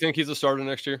you think he's a starter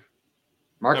next year?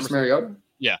 Marcus Mariota?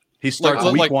 Yeah, he starts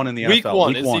week 1 in the NFL. Week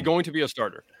 1, is he going to be a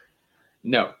starter?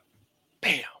 No.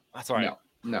 Bam. That's all right.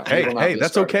 No. Hey,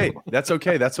 that's okay. That's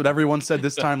okay. That's what everyone said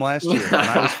this time last year,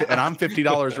 and I'm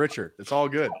 $50 richer. It's all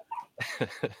good.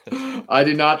 I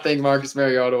do not think Marcus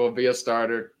Mariota will be a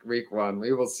starter week 1.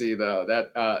 We will see though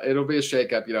that it'll be a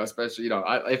shakeup, especially,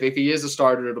 if he is a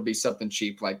starter, it'll be something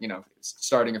cheap, like,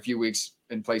 starting a few weeks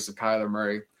in place of Kyler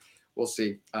Murray. We'll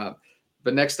see.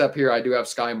 But next up here, I do have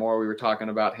Sky Moore. We were talking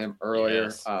about him earlier.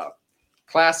 Yes.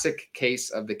 Classic case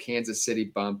of the Kansas City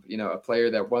bump, a player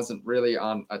that wasn't really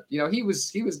on, he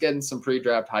was getting some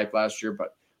pre-draft hype last year,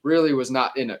 but really was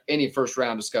not in any first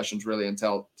round discussions really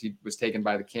until he was taken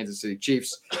by the Kansas City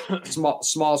Chiefs.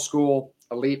 Small school,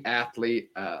 elite athlete,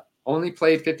 only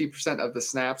played 50% of the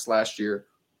snaps last year.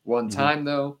 One time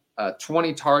though,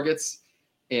 20 targets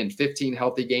in 15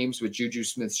 healthy games with Juju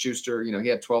Smith-Schuster. He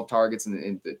had 12 targets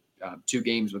in the 2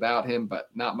 games without him, but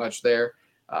not much there.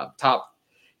 Top,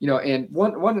 and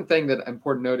one thing that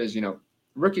important to note is,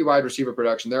 rookie wide receiver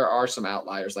production, there are some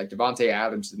outliers. Like Devontae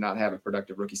Adams did not have a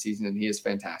productive rookie season, and he is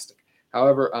fantastic.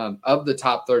 However, of the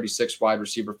top 36 wide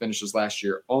receiver finishes last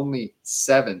year, only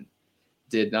 7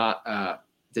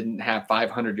 didn't have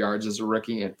 500 yards as a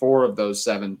rookie, and 4 of those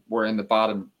 7 were in the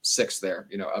bottom 6 there,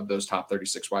 of those top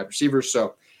 36 wide receivers.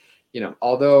 So,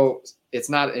 although it's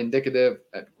not indicative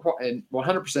and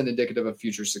 100% indicative of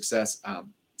future success,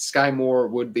 Sky Moore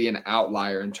would be an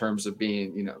outlier in terms of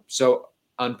being, so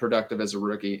unproductive as a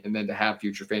rookie, and then to have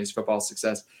future fantasy football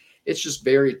success. It's just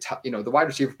very tough. The wide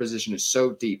receiver position is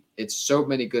so deep. It's so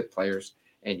many good players,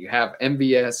 and you have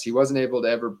MVS. He wasn't able to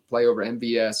ever play over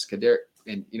MVS.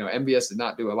 And MVS did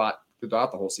not do a lot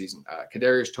throughout the whole season.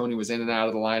 Kadarius Toney was in and out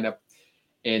of the lineup,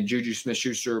 and Juju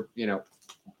Smith-Schuster,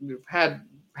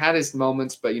 had his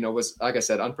moments, but was, like I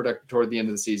said, unproductive toward the end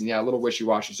of the season. Yeah, a little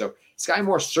wishy-washy. So Sky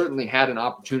Moore certainly had an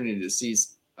opportunity to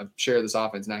seize a share of this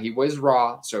offense. Now he was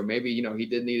raw, so maybe he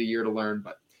did need a year to learn.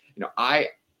 But I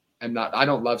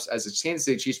don't love, as a Kansas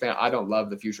City Chiefs fan, I don't love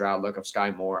the future outlook of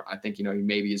Sky Moore. I think he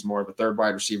maybe is more of a third wide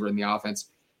receiver in the offense,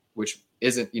 which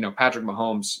isn't. Patrick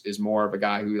Mahomes is more of a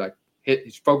guy who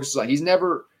he focuses on. He's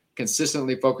never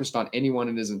consistently focused on anyone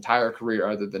in his entire career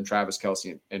other than Travis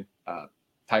Kelce and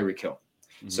Tyreek Hill.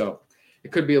 Mm-hmm. So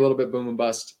it could be a little bit boom and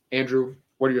bust. Andrew,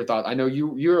 what are your thoughts? I know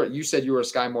you said you were a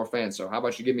Sky Moore fan, so how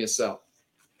about you give me a sell?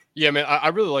 Yeah, man, I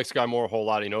really like Sky Moore a whole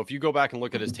lot. If you go back and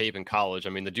look at his tape in college,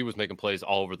 the dude was making plays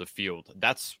all over the field.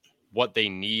 That's what they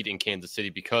need in Kansas City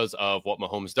because of what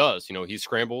Mahomes does. He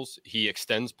scrambles, he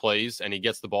extends plays, and he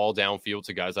gets the ball downfield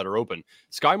to guys that are open.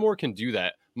 Sky Moore can do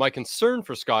that. My concern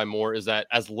for Sky Moore is that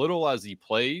as little as he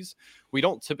plays, we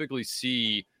don't typically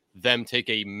see them take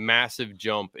a massive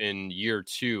jump in year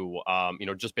 2,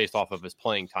 just based off of his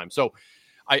playing time. So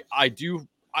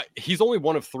he's only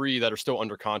one of 3 that are still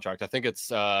under contract. I think it's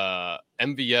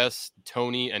MVS,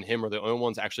 Toney, and him are the only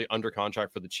ones actually under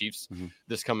contract for the Chiefs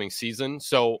this coming season.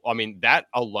 So, that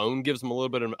alone gives him a little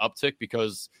bit of an uptick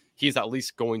because he's at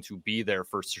least going to be there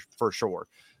for sure.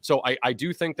 So I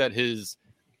do think that his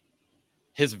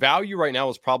value right now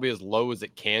is probably as low as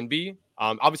it can be.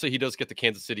 Obviously, he does get the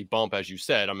Kansas City bump, as you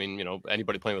said. I mean,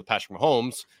 anybody playing with Patrick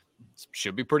Mahomes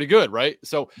should be pretty good, right?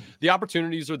 So the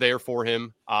opportunities are there for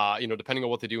him, depending on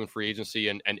what they do in free agency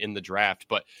and in the draft.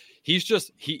 But he's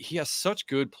just he has such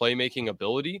good playmaking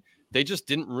ability. They just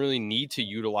didn't really need to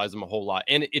utilize him a whole lot,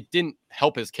 and it didn't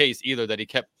help his case either that he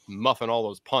kept muffing all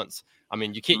those punts. I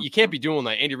mean, you can't be doing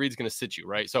that. Andy Reid's going to sit you,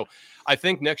 right? So I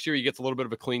think next year he gets a little bit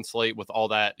of a clean slate with all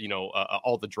that,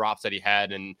 all the drops that he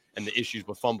had and the issues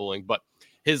with fumbling. But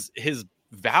his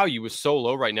value is so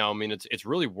low right now. I mean, it's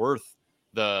really worth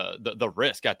the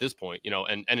risk at this point,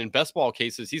 and in best ball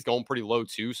cases, he's going pretty low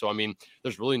too. So, I mean,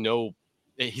 there's really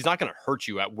he's not going to hurt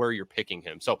you at where you're picking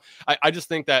him. So I just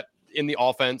think that in the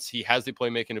offense, he has the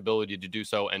playmaking ability to do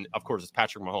so. And of course, it's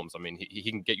Patrick Mahomes. I mean, he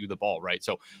can get you the ball, right?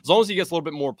 So as long as he gets a little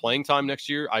bit more playing time next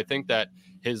year, I think that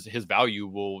his value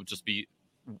will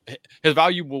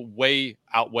way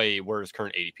outweigh where his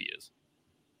current ADP is.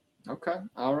 Okay.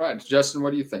 All right. Justin,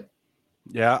 what do you think?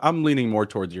 Yeah, I'm leaning more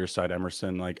towards your side,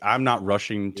 Emerson. Like, I'm not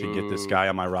rushing to get this guy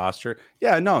on my roster.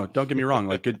 Yeah, no, don't get me wrong.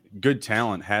 Like, good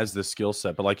talent has the skill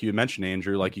set, but like you mentioned,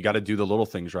 Andrew, like you got to do the little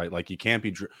things right. Like, you can't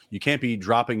be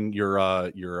dropping your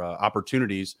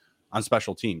opportunities on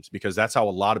special teams, because that's how a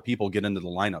lot of people get into the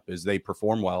lineup, is they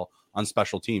perform well on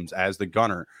special teams as the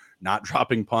gunner, not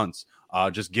dropping punts,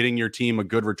 just getting your team a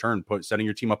good return, setting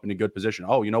your team up in a good position.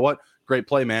 Oh, you know what? Great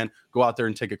play, man. Go out there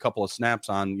and take a couple of snaps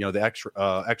on, the extra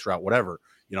out, whatever.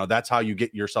 That's how you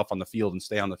get yourself on the field and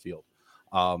stay on the field.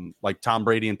 Like Tom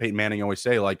Brady and Peyton Manning always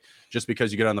say, like, just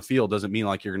because you get on the field doesn't mean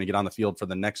like you're going to get on the field for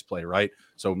the next play, right?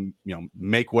 So,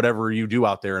 make whatever you do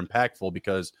out there impactful,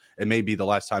 because it may be the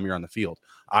last time you're on the field,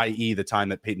 i.e. the time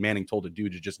that Peyton Manning told a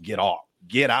dude to just get out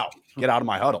of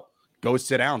my huddle. Go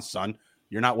sit down, son.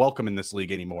 You're not welcome in this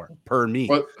league anymore, per me.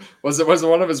 What, was it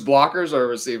one of his blockers or a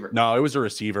receiver? No, it was a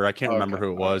receiver. I can't remember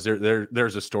who it was.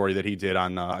 There's a story that he did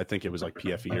on, I think it was like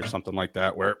PFE or something like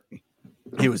that, where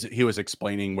he was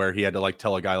explaining where he had to like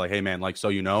tell a guy like, hey man, like, so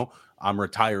I'm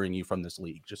retiring you from this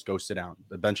league. Just go sit down.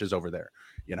 The bench is over there.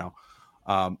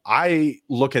 I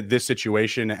look at this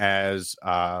situation as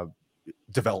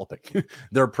developing.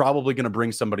 They're probably going to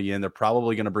bring somebody in. They're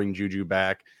probably going to bring Juju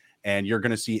back, and you're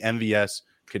going to see MVS,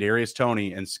 Kadarius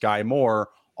Toney, and Sky Moore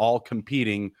all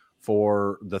competing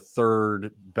for the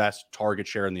third best target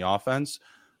share in the offense.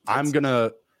 I'm going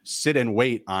to sit and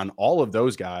wait on all of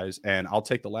those guys, and I'll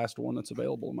take the last one that's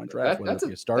available in my draft, whether it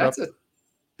be a startup,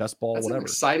 best ball, whatever. An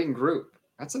exciting group.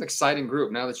 That's an exciting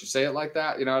group. Now that you say it like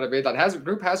that, you know what I mean? That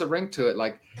group has a ring to it.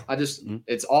 Like,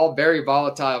 it's all very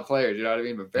volatile players, you know what I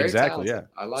mean? But very talented.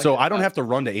 Yeah. I don't have to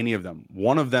run to any of them.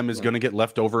 One of them is going to get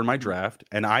left over in my draft.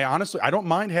 And I don't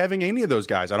mind having any of those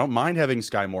guys. I don't mind having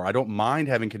Sky Moore. I don't mind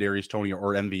having Kadarius Toney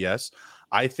or MVS.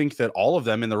 I think that all of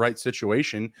them in the right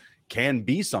situation can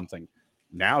be something.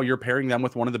 Now you're pairing them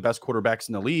with one of the best quarterbacks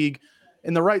in the league.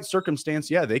 In the right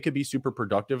circumstance, yeah, they could be super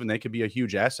productive and they could be a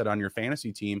huge asset on your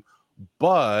fantasy team.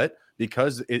 But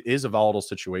because it is a volatile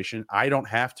situation, I don't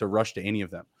have to rush to any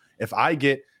of them. If I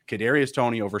get Kadarius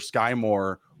Toney over Sky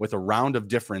Moore with a round of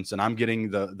difference and I'm getting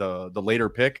the later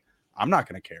pick, I'm not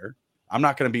going to care. I'm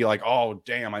not going to be like, oh,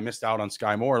 damn, I missed out on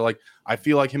Sky Moore. Like, I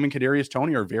feel like him and Kadarius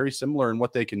Toney are very similar in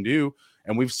what they can do,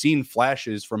 and we've seen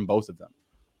flashes from both of them.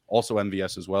 Also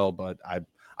MVS as well, but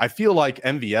I feel like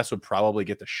MVS would probably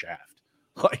get the shaft.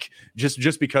 Like,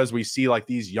 just because we see like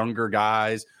these younger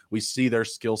guys, we see their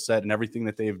skill set and everything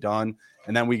that they've done,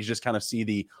 and then we just kind of see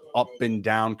the up and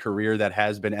down career that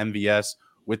has been MVS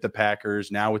with the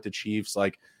Packers, now with the Chiefs.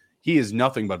 Like, he is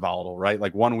nothing but volatile, right?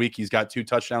 Like, 1 week he's got 2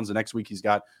 touchdowns, the next week he's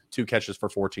got 2 catches for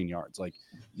 14 yards. Like,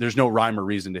 there's no rhyme or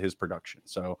reason to his production.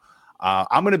 So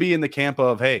I'm going to be in the camp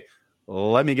of, hey,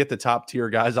 let me get the top tier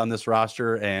guys on this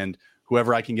roster, and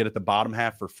whoever I can get at the bottom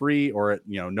half for free or at,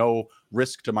 no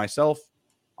risk to myself,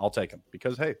 I'll take them,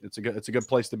 because hey, it's a good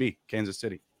place to be. Kansas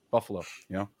City, Buffalo,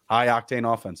 high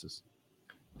octane offenses.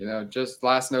 Just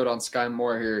last note on Sky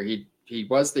Moore here. He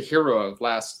was the hero of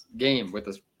last game with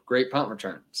a great punt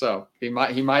return. So he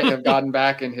might have gotten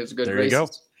back in his good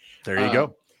races. There you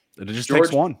go. It just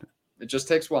takes one. It just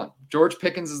takes one. George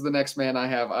Pickens is the next man I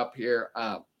have up here.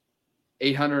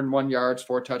 801 yards,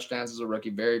 4 touchdowns as a rookie.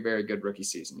 Very, very good rookie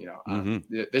season.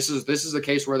 This is a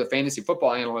case where the fantasy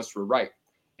football analysts were right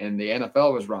and the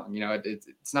NFL was wrong.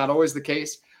 It's not always the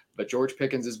case, but George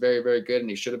Pickens is very, very good, and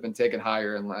he should have been taken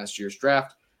higher in last year's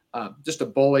draft. Just a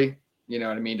bully, you know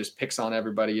what I mean? Just picks on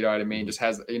everybody, you know what I mean? Just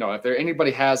has, if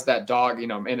anybody has that dog,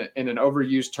 in an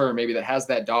overused term, maybe that has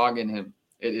that dog in him,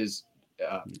 it is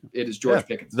George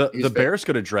Pickens. The Bears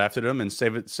could have drafted him and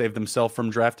saved themselves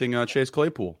from drafting Chase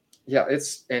Claypool. Yeah,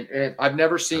 and I've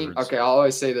never seen. Okay, I'll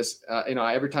always say this.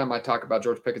 Every time I talk about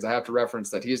George Pickens, I have to reference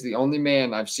that he is the only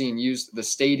man I've seen use the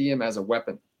stadium as a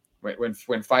weapon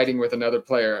when fighting with another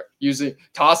player,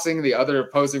 tossing the other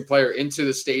opposing player into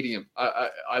the stadium.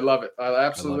 I love it. I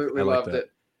absolutely loved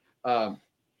it. My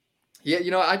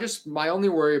only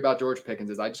worry about George Pickens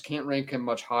is I just can't rank him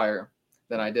much higher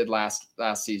than I did last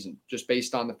season, just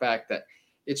based on the fact that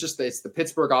it's the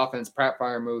Pittsburgh offense, Pat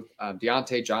Freiermuth,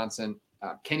 Deontay Johnson.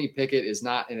 Kenny Pickett is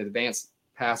not an advanced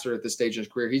passer at this stage in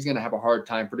his career. He's going to have a hard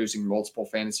time producing multiple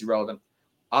fantasy relevant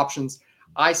options.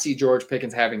 I see George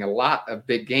Pickens having a lot of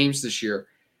big games this year.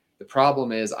 The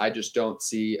problem is I just don't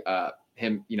see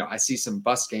him. I see some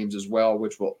bust games as well,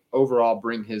 which will overall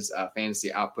bring his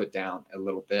fantasy output down a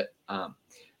little bit.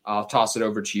 I'll toss it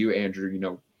over to you,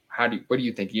 Andrew. What do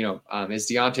you think? Is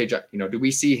Deontay, do we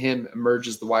see him emerge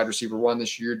as the wide receiver one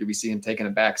this year? Do we see him taking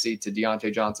a backseat to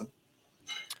Deontay Johnson?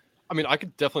 I mean, I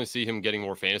could definitely see him getting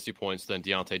more fantasy points than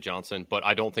Deontay Johnson, but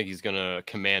I don't think he's going to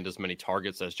command as many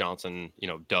targets as Johnson,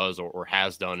 does or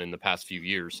has done in the past few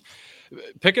years.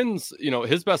 Pickens,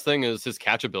 his best thing is his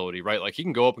catchability, right? Like he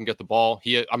can go up and get the ball.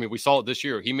 We saw it this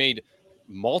year. He made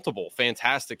multiple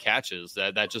fantastic catches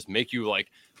that just make you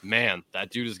like, man, that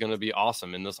dude is going to be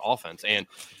awesome in this offense. And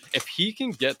if he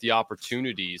can get the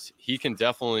opportunities, he can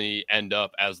definitely end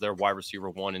up as their wide receiver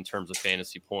one in terms of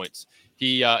fantasy points.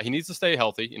 He needs to stay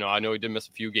healthy. I know he did miss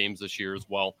a few games this year as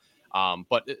well.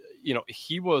 But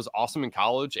he was awesome in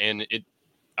college. And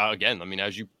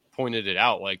as you pointed it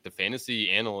out, like the fantasy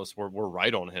analysts were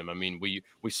right on him. I mean, we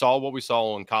saw what we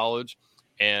saw in college,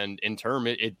 and in turn,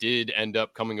 it did end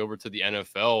up coming over to the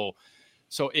NFL.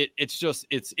 So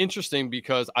it's interesting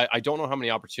because I don't know how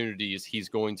many opportunities he's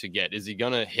going to get. Is he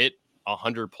going to hit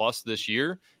 100+ this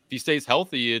year? If he stays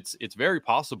healthy, it's very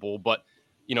possible. But,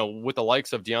 with the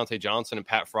likes of Deontay Johnson and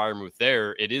Pat Freiermuth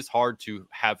there, it is hard to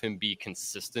have him be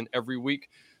consistent every week.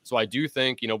 So I do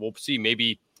think, we'll see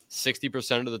maybe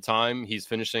 60% of the time he's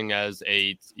finishing as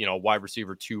a, wide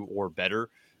receiver 2 or better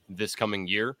this coming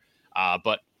year.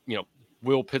 But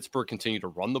will Pittsburgh continue to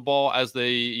run the ball as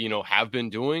they, have been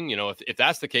doing? If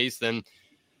that's the case, then,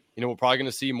 we're probably going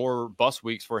to see more bust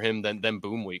weeks for him than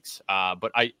boom weeks.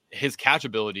 But his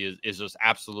catchability is just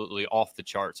absolutely off the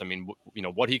charts. I mean,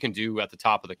 what he can do at the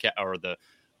top of the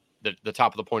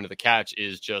top of the point of the catch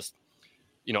is just,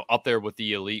 up there with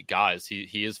the elite guys.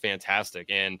 He is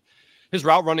fantastic. And his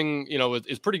route running,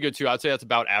 is pretty good too. I'd say that's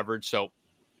about average. So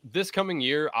this coming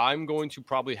year, I'm going to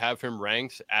probably have him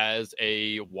ranked as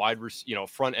a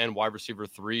front end wide receiver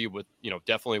 3 with,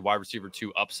 definitely wide receiver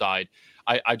 2 upside.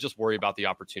 I just worry about the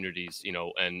opportunities,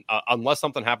 and unless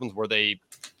something happens where they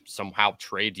somehow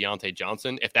trade Deontay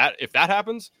Johnson, if that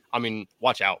happens, I mean,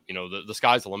 watch out, the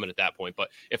sky's the limit at that point. But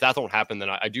if that don't happen, then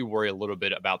I do worry a little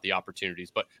bit about the opportunities.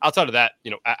 But outside of that,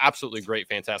 absolutely great,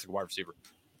 fantastic wide receiver.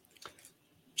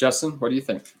 Justin, what do you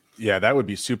think? Yeah, that would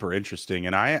be super interesting.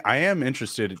 And I am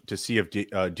interested to see if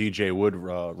DJ would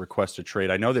request a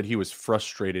trade. I know that he was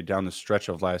frustrated down the stretch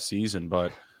of last season,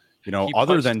 but,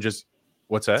 than just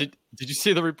what's that? Did you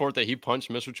see the report that he punched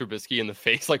Mr. Trubisky in the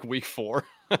face like week 4?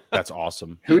 That's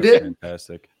awesome. Who That's did?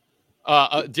 Fantastic.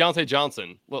 Deontay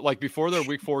Johnson, like before their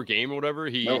week 4 game or whatever,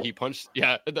 he punched.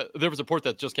 Yeah, there was a report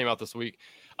that just came out this week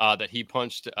that he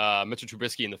punched Mr.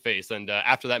 Trubisky in the face. And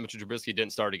after that, Mr. Trubisky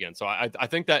didn't start again. So I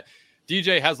think that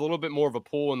DJ has a little bit more of a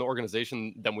pull in the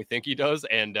organization than we think he does.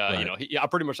 And, right.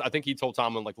 I think he told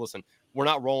Tomlin, like, listen, we're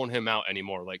not rolling him out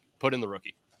anymore. Like, put in the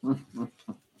rookie.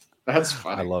 That's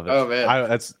funny. I love it. Oh, man.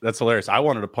 That's hilarious. I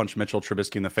wanted to punch Mitchell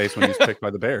Trubisky in the face when he was picked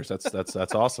by the Bears.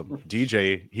 That's awesome.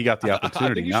 DJ, he got the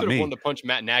opportunity, I think you not should me. have wanted to punch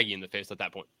Matt Nagy in the face at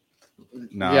that point.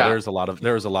 No, Yeah. there was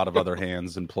a lot of other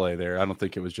hands in play there. I don't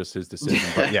think it was just his decision,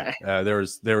 but yeah, there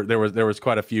was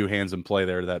quite a few hands in play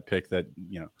there. That pick that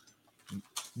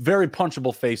very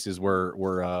punchable faces were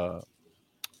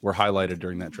highlighted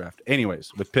during that draft.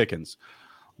 Anyways, with Pickens,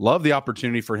 love the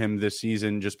opportunity for him this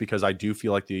season, just because I do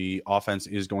feel like the offense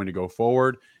is going to go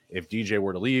forward. If DJ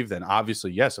were to leave, then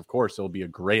obviously, yes, of course, he'll be a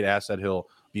great asset. He'll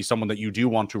be someone that you do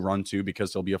want to run to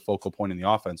because he'll be a focal point in the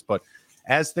offense. But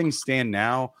as things stand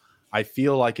now, I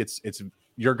feel like it's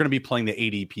you're going to be playing the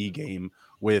ADP game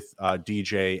with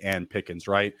DJ and Pickens,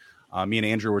 right? Me and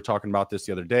Andrew were talking about this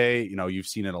the other day. You've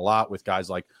seen it a lot with guys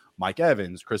like Mike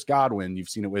Evans, Chris Godwin. You've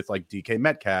seen it with like DK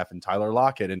Metcalf and Tyler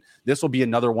Lockett. And this will be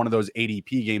another one of those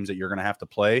ADP games that you're going to have to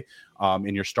play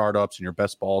in your startups and your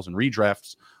best balls and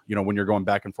redrafts, when you're going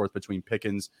back and forth between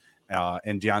Pickens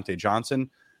and Deontay Johnson.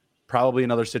 Probably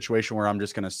another situation where I'm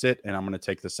just going to sit and I'm going to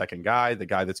take the second guy, the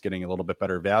guy that's getting a little bit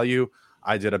better value.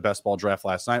 I did a best ball draft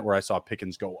last night where I saw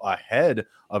Pickens go ahead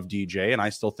of DJ, and I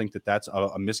still think that that's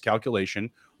a miscalculation.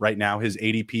 Right now, his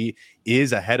ADP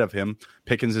is ahead of him.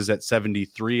 Pickens is at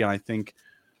 73, and I think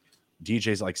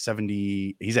DJ's like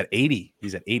 70. He's at 80.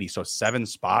 So 7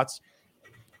 spots.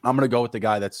 I'm going to go with the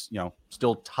guy that's,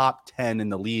 still top 10 in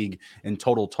the league in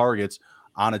total targets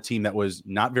on a team that was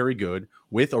not very good,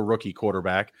 with a rookie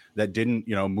quarterback that didn't,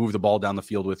 move the ball down the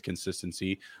field with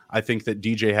consistency. I think that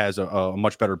DJ has a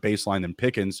much better baseline than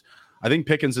Pickens. I think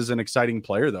Pickens is an exciting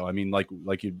player, though. I mean, like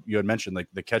you had mentioned, like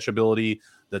the catchability,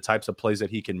 the types of plays that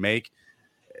he can make.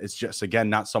 It's just, again,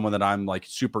 not someone that I'm like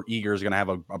super eager is going to have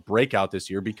a breakout this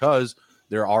year, because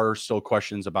there are still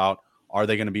questions about, are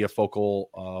they going to be a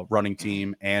focal running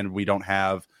team? And we don't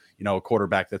have, a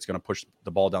quarterback that's going to push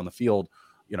the ball down the field,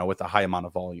 with a high amount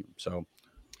of volume. So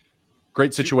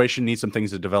great situation, needs some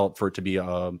things to develop for it to be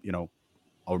a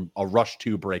rush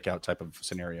to breakout type of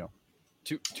scenario.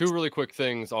 Two really quick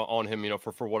things on him,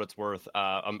 for what it's worth.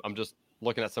 I'm just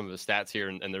looking at some of his stats here,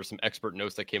 and there's some expert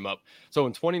notes that came up. So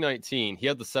in 2019, he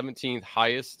had the 17th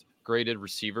highest graded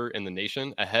receiver in the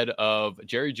nation, ahead of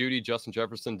Jerry Jeudy, Justin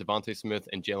Jefferson, Devontae Smith,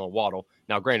 and Jalen Waddle.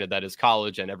 Now, granted, that is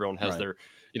college, and everyone has their,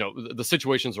 the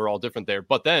situations are all different there.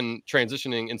 But then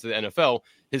transitioning into the NFL,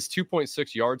 his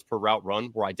 2.6 yards per route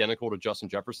run were identical to Justin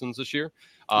Jefferson's this year.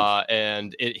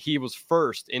 And he was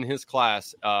first in his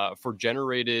class for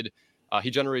generated. He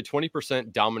generated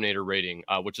 20% dominator rating,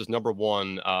 which is number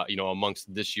one,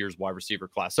 amongst this year's wide receiver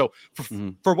class. So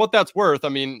for what that's worth, I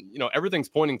mean, everything's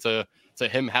pointing to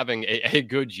him having a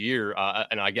good year.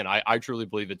 And again, I truly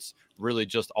believe it's really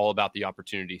just all about the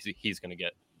opportunities he's going to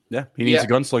get. Yeah, he needs a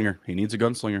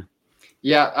gunslinger.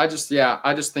 Yeah, I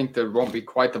just think there won't be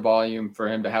quite the volume for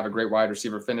him to have a great wide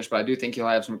receiver finish, but I do think he'll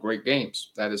have some great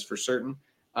games. That is for certain.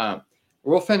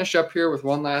 We'll finish up here with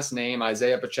one last name,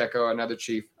 Isaiah Pacheco, another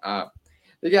Chief. I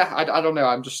don't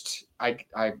know.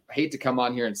 I hate to come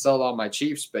on here and sell all my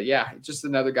Chiefs, but yeah, just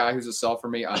another guy who's a sell for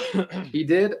me. He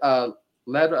did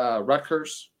led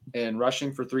Rutgers in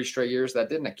rushing for 3 straight years. That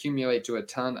didn't accumulate to a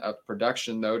ton of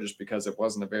production, though, just because it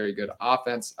wasn't a very good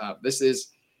offense. This is,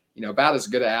 about as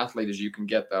good an athlete as you can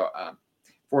get, though.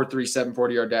 4.37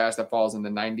 40-yard dash that falls in the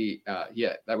 90,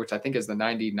 which I think is the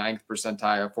 99th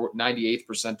percentile, 98th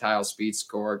percentile speed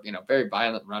score. Very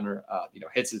violent runner.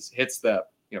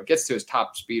 Gets to his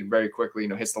top speed very quickly.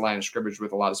 Hits the line of scrimmage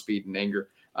with a lot of speed and anger.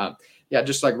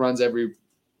 Just like runs every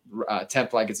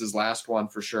attempt like it's his last one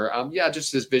for sure.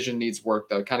 Just his vision needs work,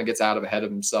 though. Kind of gets out ahead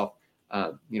of himself.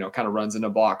 Kind of runs into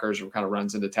blockers or kind of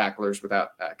runs into tacklers without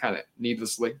kind of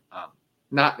needlessly.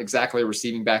 Not exactly a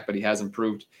receiving back, but he has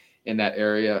improved in that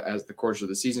area as the course of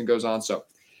the season goes on. So,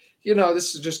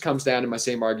 this just comes down to my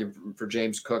same argument for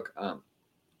James Cook.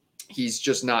 He's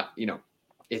just not,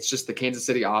 it's just the Kansas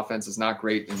City offense is not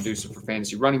great conducive for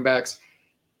fantasy running backs.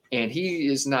 And he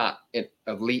is not an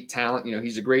elite talent.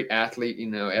 He's a great athlete,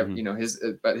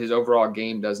 but his overall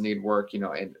game does need work,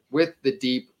 and with the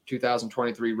deep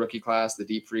 2023 rookie class, the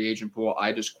deep free agent pool,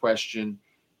 I just question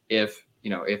if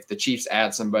the Chiefs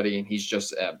add somebody and he's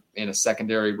just in a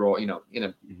secondary role,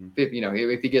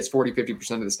 if he gets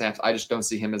 40-50% of the snaps, I just don't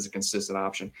see him as a consistent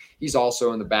option. He's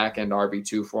also in the back end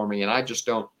RB2 for me. And I just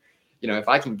don't, if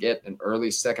I can get an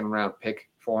early second round pick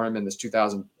for him in this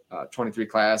 2023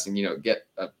 class and, get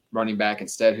a running back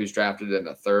instead who's drafted in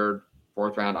the 3rd,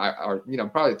 4th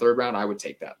round, probably 3rd round, I would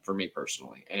take that for me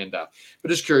personally. And, but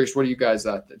just curious, what do you guys,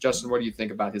 Justin, what do you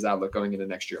think about his outlook going into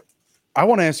next year? I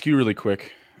want to ask you really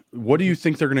quick. What do you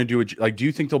think they're going to do? Do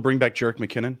you think they'll bring back Jerick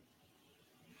McKinnon?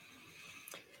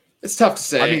 It's tough to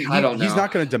say. I mean, I don't know. He's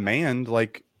not going to demand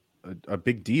like a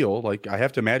big deal. Like, I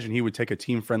have to imagine he would take a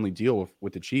team-friendly deal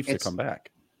with the Chiefs to come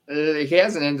back. He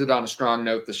hasn't ended on a strong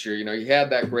note this year. He had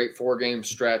that great 4-game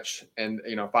stretch and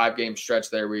 5-game stretch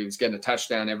there where he was getting a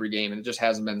touchdown every game, and it just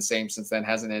hasn't been the same since then.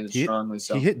 Hasn't ended strongly.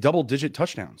 So he hit double-digit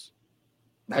touchdowns.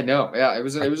 I know. Yeah, it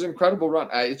was an incredible run.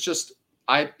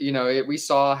 We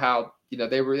saw how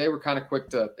they were kind of quick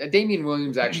to. Damian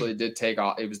Williams actually did take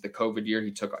off. It was the COVID year.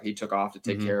 He took off to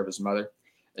take care of his mother,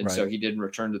 and so he didn't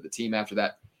return to the team after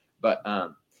that. But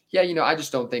I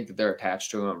just don't think that they're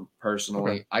attached to him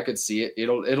personally. Okay. I could see it.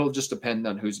 It'll just depend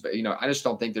on who's. I just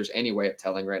don't think there's any way of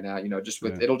telling right now. It'll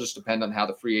just depend on how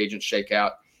the free agents shake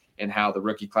out and how the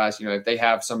rookie class. If they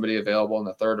have somebody available in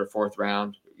the 3rd or 4th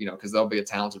round, because there'll be a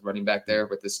talented running back there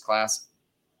with this class.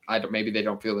 maybe they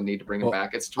don't feel the need to bring him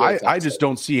back. I just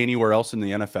don't see anywhere else in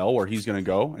the NFL where he's going to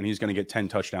go and he's going to get 10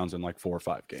 touchdowns in like 4 or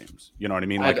 5 games. You know what I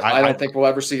mean? Like I don't think we'll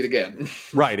ever see it again.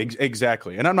 Right.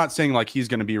 Exactly. And I'm not saying like he's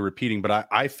going to be repeating, but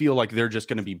I feel like they're just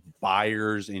going to be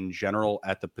buyers in general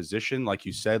at the position. Like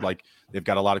you said, like they've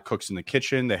got a lot of cooks in the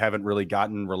kitchen. They haven't really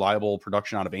gotten reliable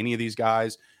production out of any of these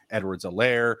guys.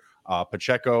 Edwards-Helaire,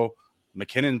 Pacheco,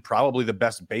 McKinnon, probably the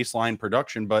best baseline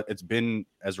production, but it's been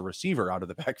as a receiver out of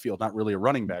the backfield, not really a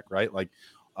running back, right? Like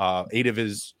 8 of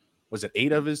his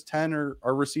 10 are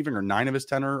receiving, or 9 of his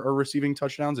 10 are receiving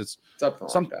touchdowns. It's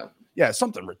something like that. Yeah,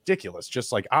 something ridiculous,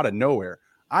 just like out of nowhere.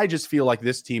 I just feel like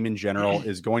this team in general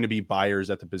is going to be buyers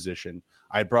at the position.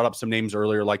 I had brought up some names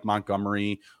earlier, like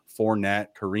Montgomery,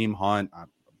 Fournette, Kareem Hunt,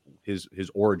 his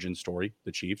origin story,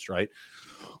 the Chiefs, right?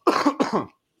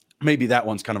 Maybe that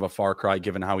one's kind of a far cry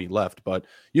given how he left, but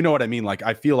you know what I mean? Like,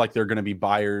 I feel like they're going to be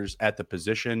buyers at the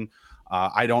position.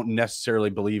 I don't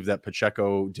necessarily believe that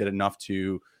Pacheco did enough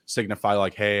to signify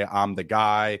like, hey, I'm the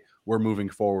guy, we're moving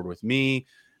forward with me.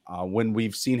 When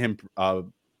we've seen him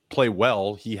play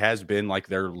well, he has been like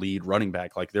their lead running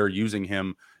back. Like, they're using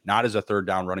him not as a third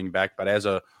down running back, but as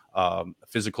a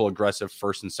physical, aggressive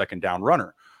first and second down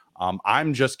runner.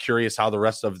 I'm just curious how the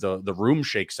rest of the room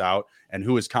shakes out and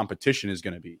who his competition is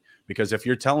going to be. Because if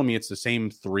you're telling me it's the same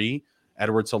 3,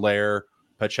 Edwards-Helaire,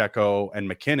 Pacheco, and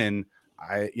McKinnon,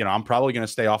 I'm probably going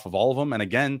to stay off of all of them. And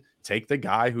again, take the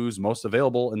guy who's most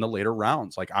available in the later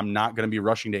rounds. Like, I'm not going to be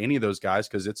rushing to any of those guys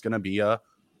because it's going to be a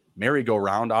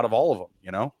merry-go-round out of all of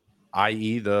them,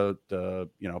 i.e. the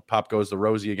pop goes the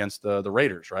Rosie against the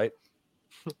Raiders, right?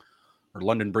 Or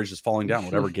London Bridge is falling down,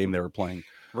 whatever game they were playing.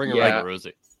 Ring a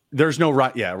Rosie. There's no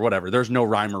whatever. There's no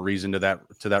rhyme or reason to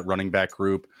that running back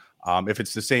group. If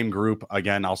it's the same group,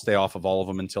 again, I'll stay off of all of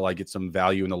them until I get some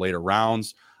value in the later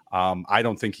rounds. I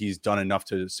don't think he's done enough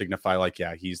to signify like,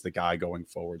 yeah, he's the guy going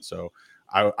forward. So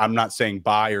I'm not saying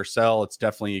buy or sell. It's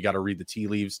definitely, you got to read the tea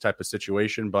leaves type of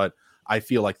situation, but I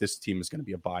feel like this team is going to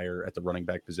be a buyer at the running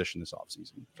back position this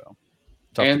offseason.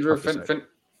 So Andrew,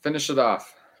 finish it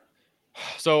off.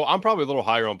 So I'm probably a little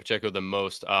higher on Pacheco than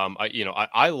most.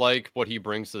 I like what he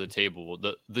brings to the table.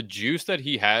 The juice that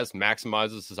he has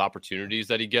maximizes his opportunities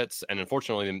that he gets, and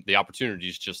unfortunately, the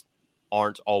opportunities just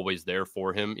aren't always there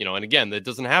for him. And again, that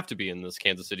doesn't have to be in this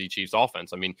Kansas City Chiefs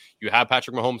offense. I mean, you have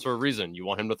Patrick Mahomes for a reason. You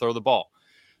want him to throw the ball.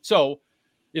 So,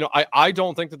 I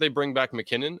don't think that they bring back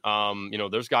McKinnon.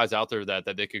 There's guys out there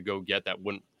that they could go get that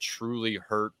wouldn't truly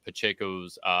hurt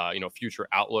Pacheco's, future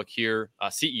outlook here.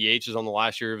 CEH is on the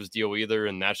last year of his deal either,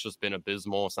 and that's just been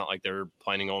abysmal. It's not like they're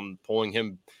planning on pulling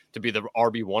him to be the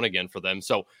RB1 again for them.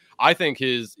 So I think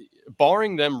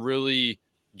barring them really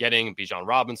getting Bijan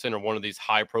Robinson or one of these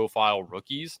high-profile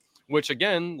rookies, which,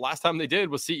 again, last time they did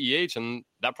was CEH, and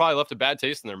that probably left a bad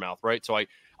taste in their mouth, right? So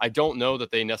I don't know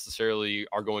that they necessarily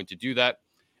are going to do that.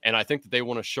 And I think that they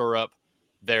want to shore up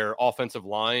their offensive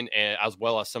line and as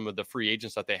well as some of the free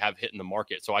agents that they have hitting the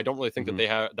market. So I don't really think that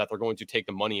they're going to take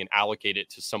the money and allocate it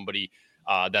to somebody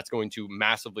that's going to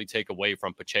massively take away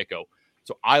from Pacheco.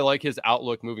 So I like his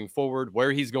outlook moving forward.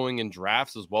 Where he's going in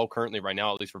drafts as well currently right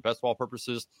now, at least for best ball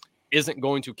purposes, isn't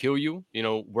going to kill you,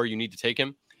 where you need to take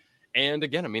him. And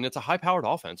again, I mean, it's a high-powered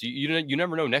offense. You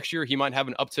never know. Next year, he might have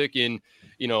an uptick in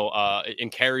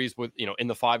carries with, in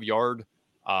the 5-yard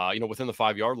within the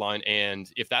 5-yard line. And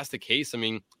if that's the case, I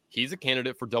mean, he's a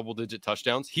candidate for double-digit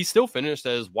touchdowns. He still finished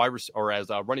as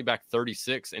running back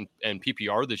 36 in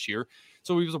PPR this year.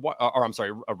 So he was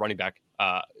a running back.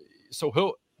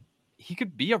 So he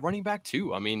could be a running back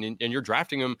too. I mean, and you're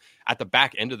drafting him at the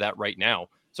back end of that right now.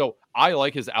 So I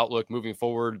like his outlook moving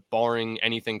forward, barring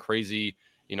anything crazy,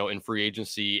 in free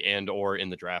agency and or in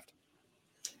the draft.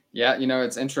 Yeah,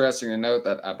 it's interesting to note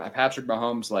that Patrick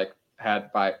Mahomes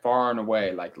had by far and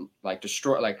away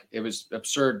it was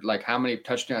absurd how many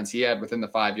touchdowns he had within the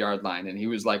 5-yard line, and he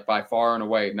was by far and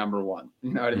away number one.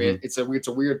 You know what I mean? It's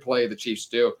a weird play the Chiefs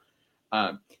do.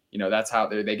 That's how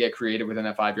they get creative within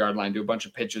that 5-yard line, do a bunch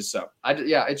of pitches. So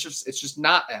it's just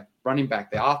not a running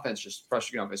back. The offense just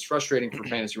it's frustrating for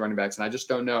fantasy running backs, and I just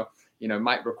don't know. It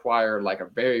might require a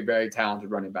very, very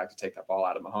talented running back to take that ball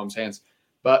out of Mahomes' hands.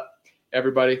 But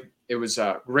everybody, it was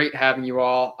great having you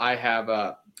all.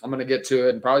 I'm going to get to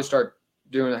it and probably start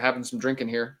having some drinking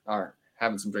here, or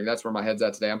having some drink. That's where my head's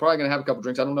at today. I'm probably going to have a couple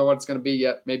drinks. I don't know what it's going to be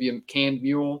yet. Maybe a canned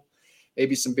mule,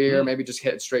 maybe some beer, maybe just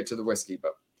head straight to the whiskey.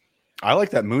 But I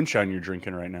like that moonshine you're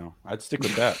drinking right now. I'd stick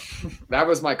with that. That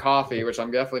was my coffee, which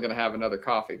I'm definitely going to have another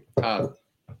coffee. But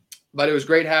it was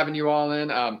great having you all in.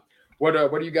 What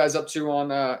are you guys up to on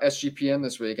SGPN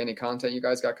this week? Any content you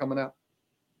guys got coming out?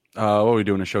 What are we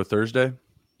doing, a show Thursday?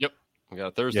 Yep. We got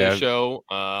a Thursday show.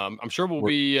 I'm sure we'll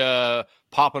be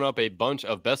popping up a bunch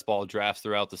of best ball drafts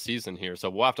throughout the season here. So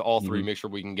we'll have to all three make sure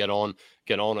we can get on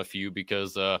a few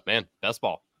because man, best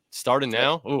ball starting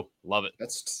now. Oh, love it.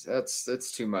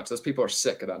 That's too much. Those people are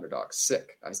sick at Underdog.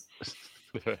 Sick.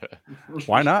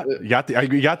 Why not? You got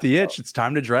the itch. It's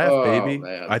time to draft, baby.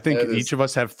 Man. I think each of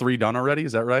us have 3 done already.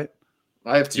 Is that right?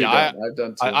 I have 2 done. I've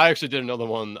done 2. I actually did another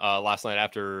one last night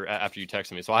after you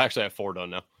texted me. So I actually have 4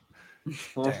 done now.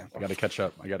 Damn, I got to catch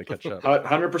up. 100%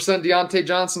 Deontay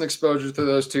Johnson exposure to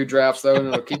those 2 drafts, though, and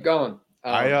it'll keep going.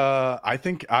 I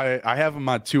think I have him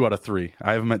at 2 out of 3.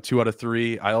 I have him at 2 out of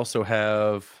 3. I also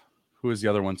have who is the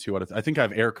other one 2 out of 3? I think I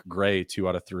have Eric Gray 2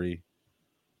 out of 3. I'm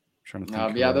trying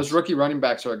to think. Those rookie running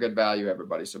backs are a good value,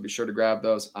 everybody. So be sure to grab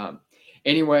those.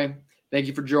 Anyway, thank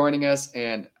you for joining us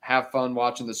and have fun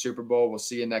watching the Super Bowl. We'll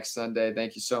see you next Sunday.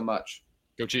 Thank you so much.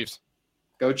 Go Chiefs.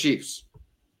 Go Chiefs.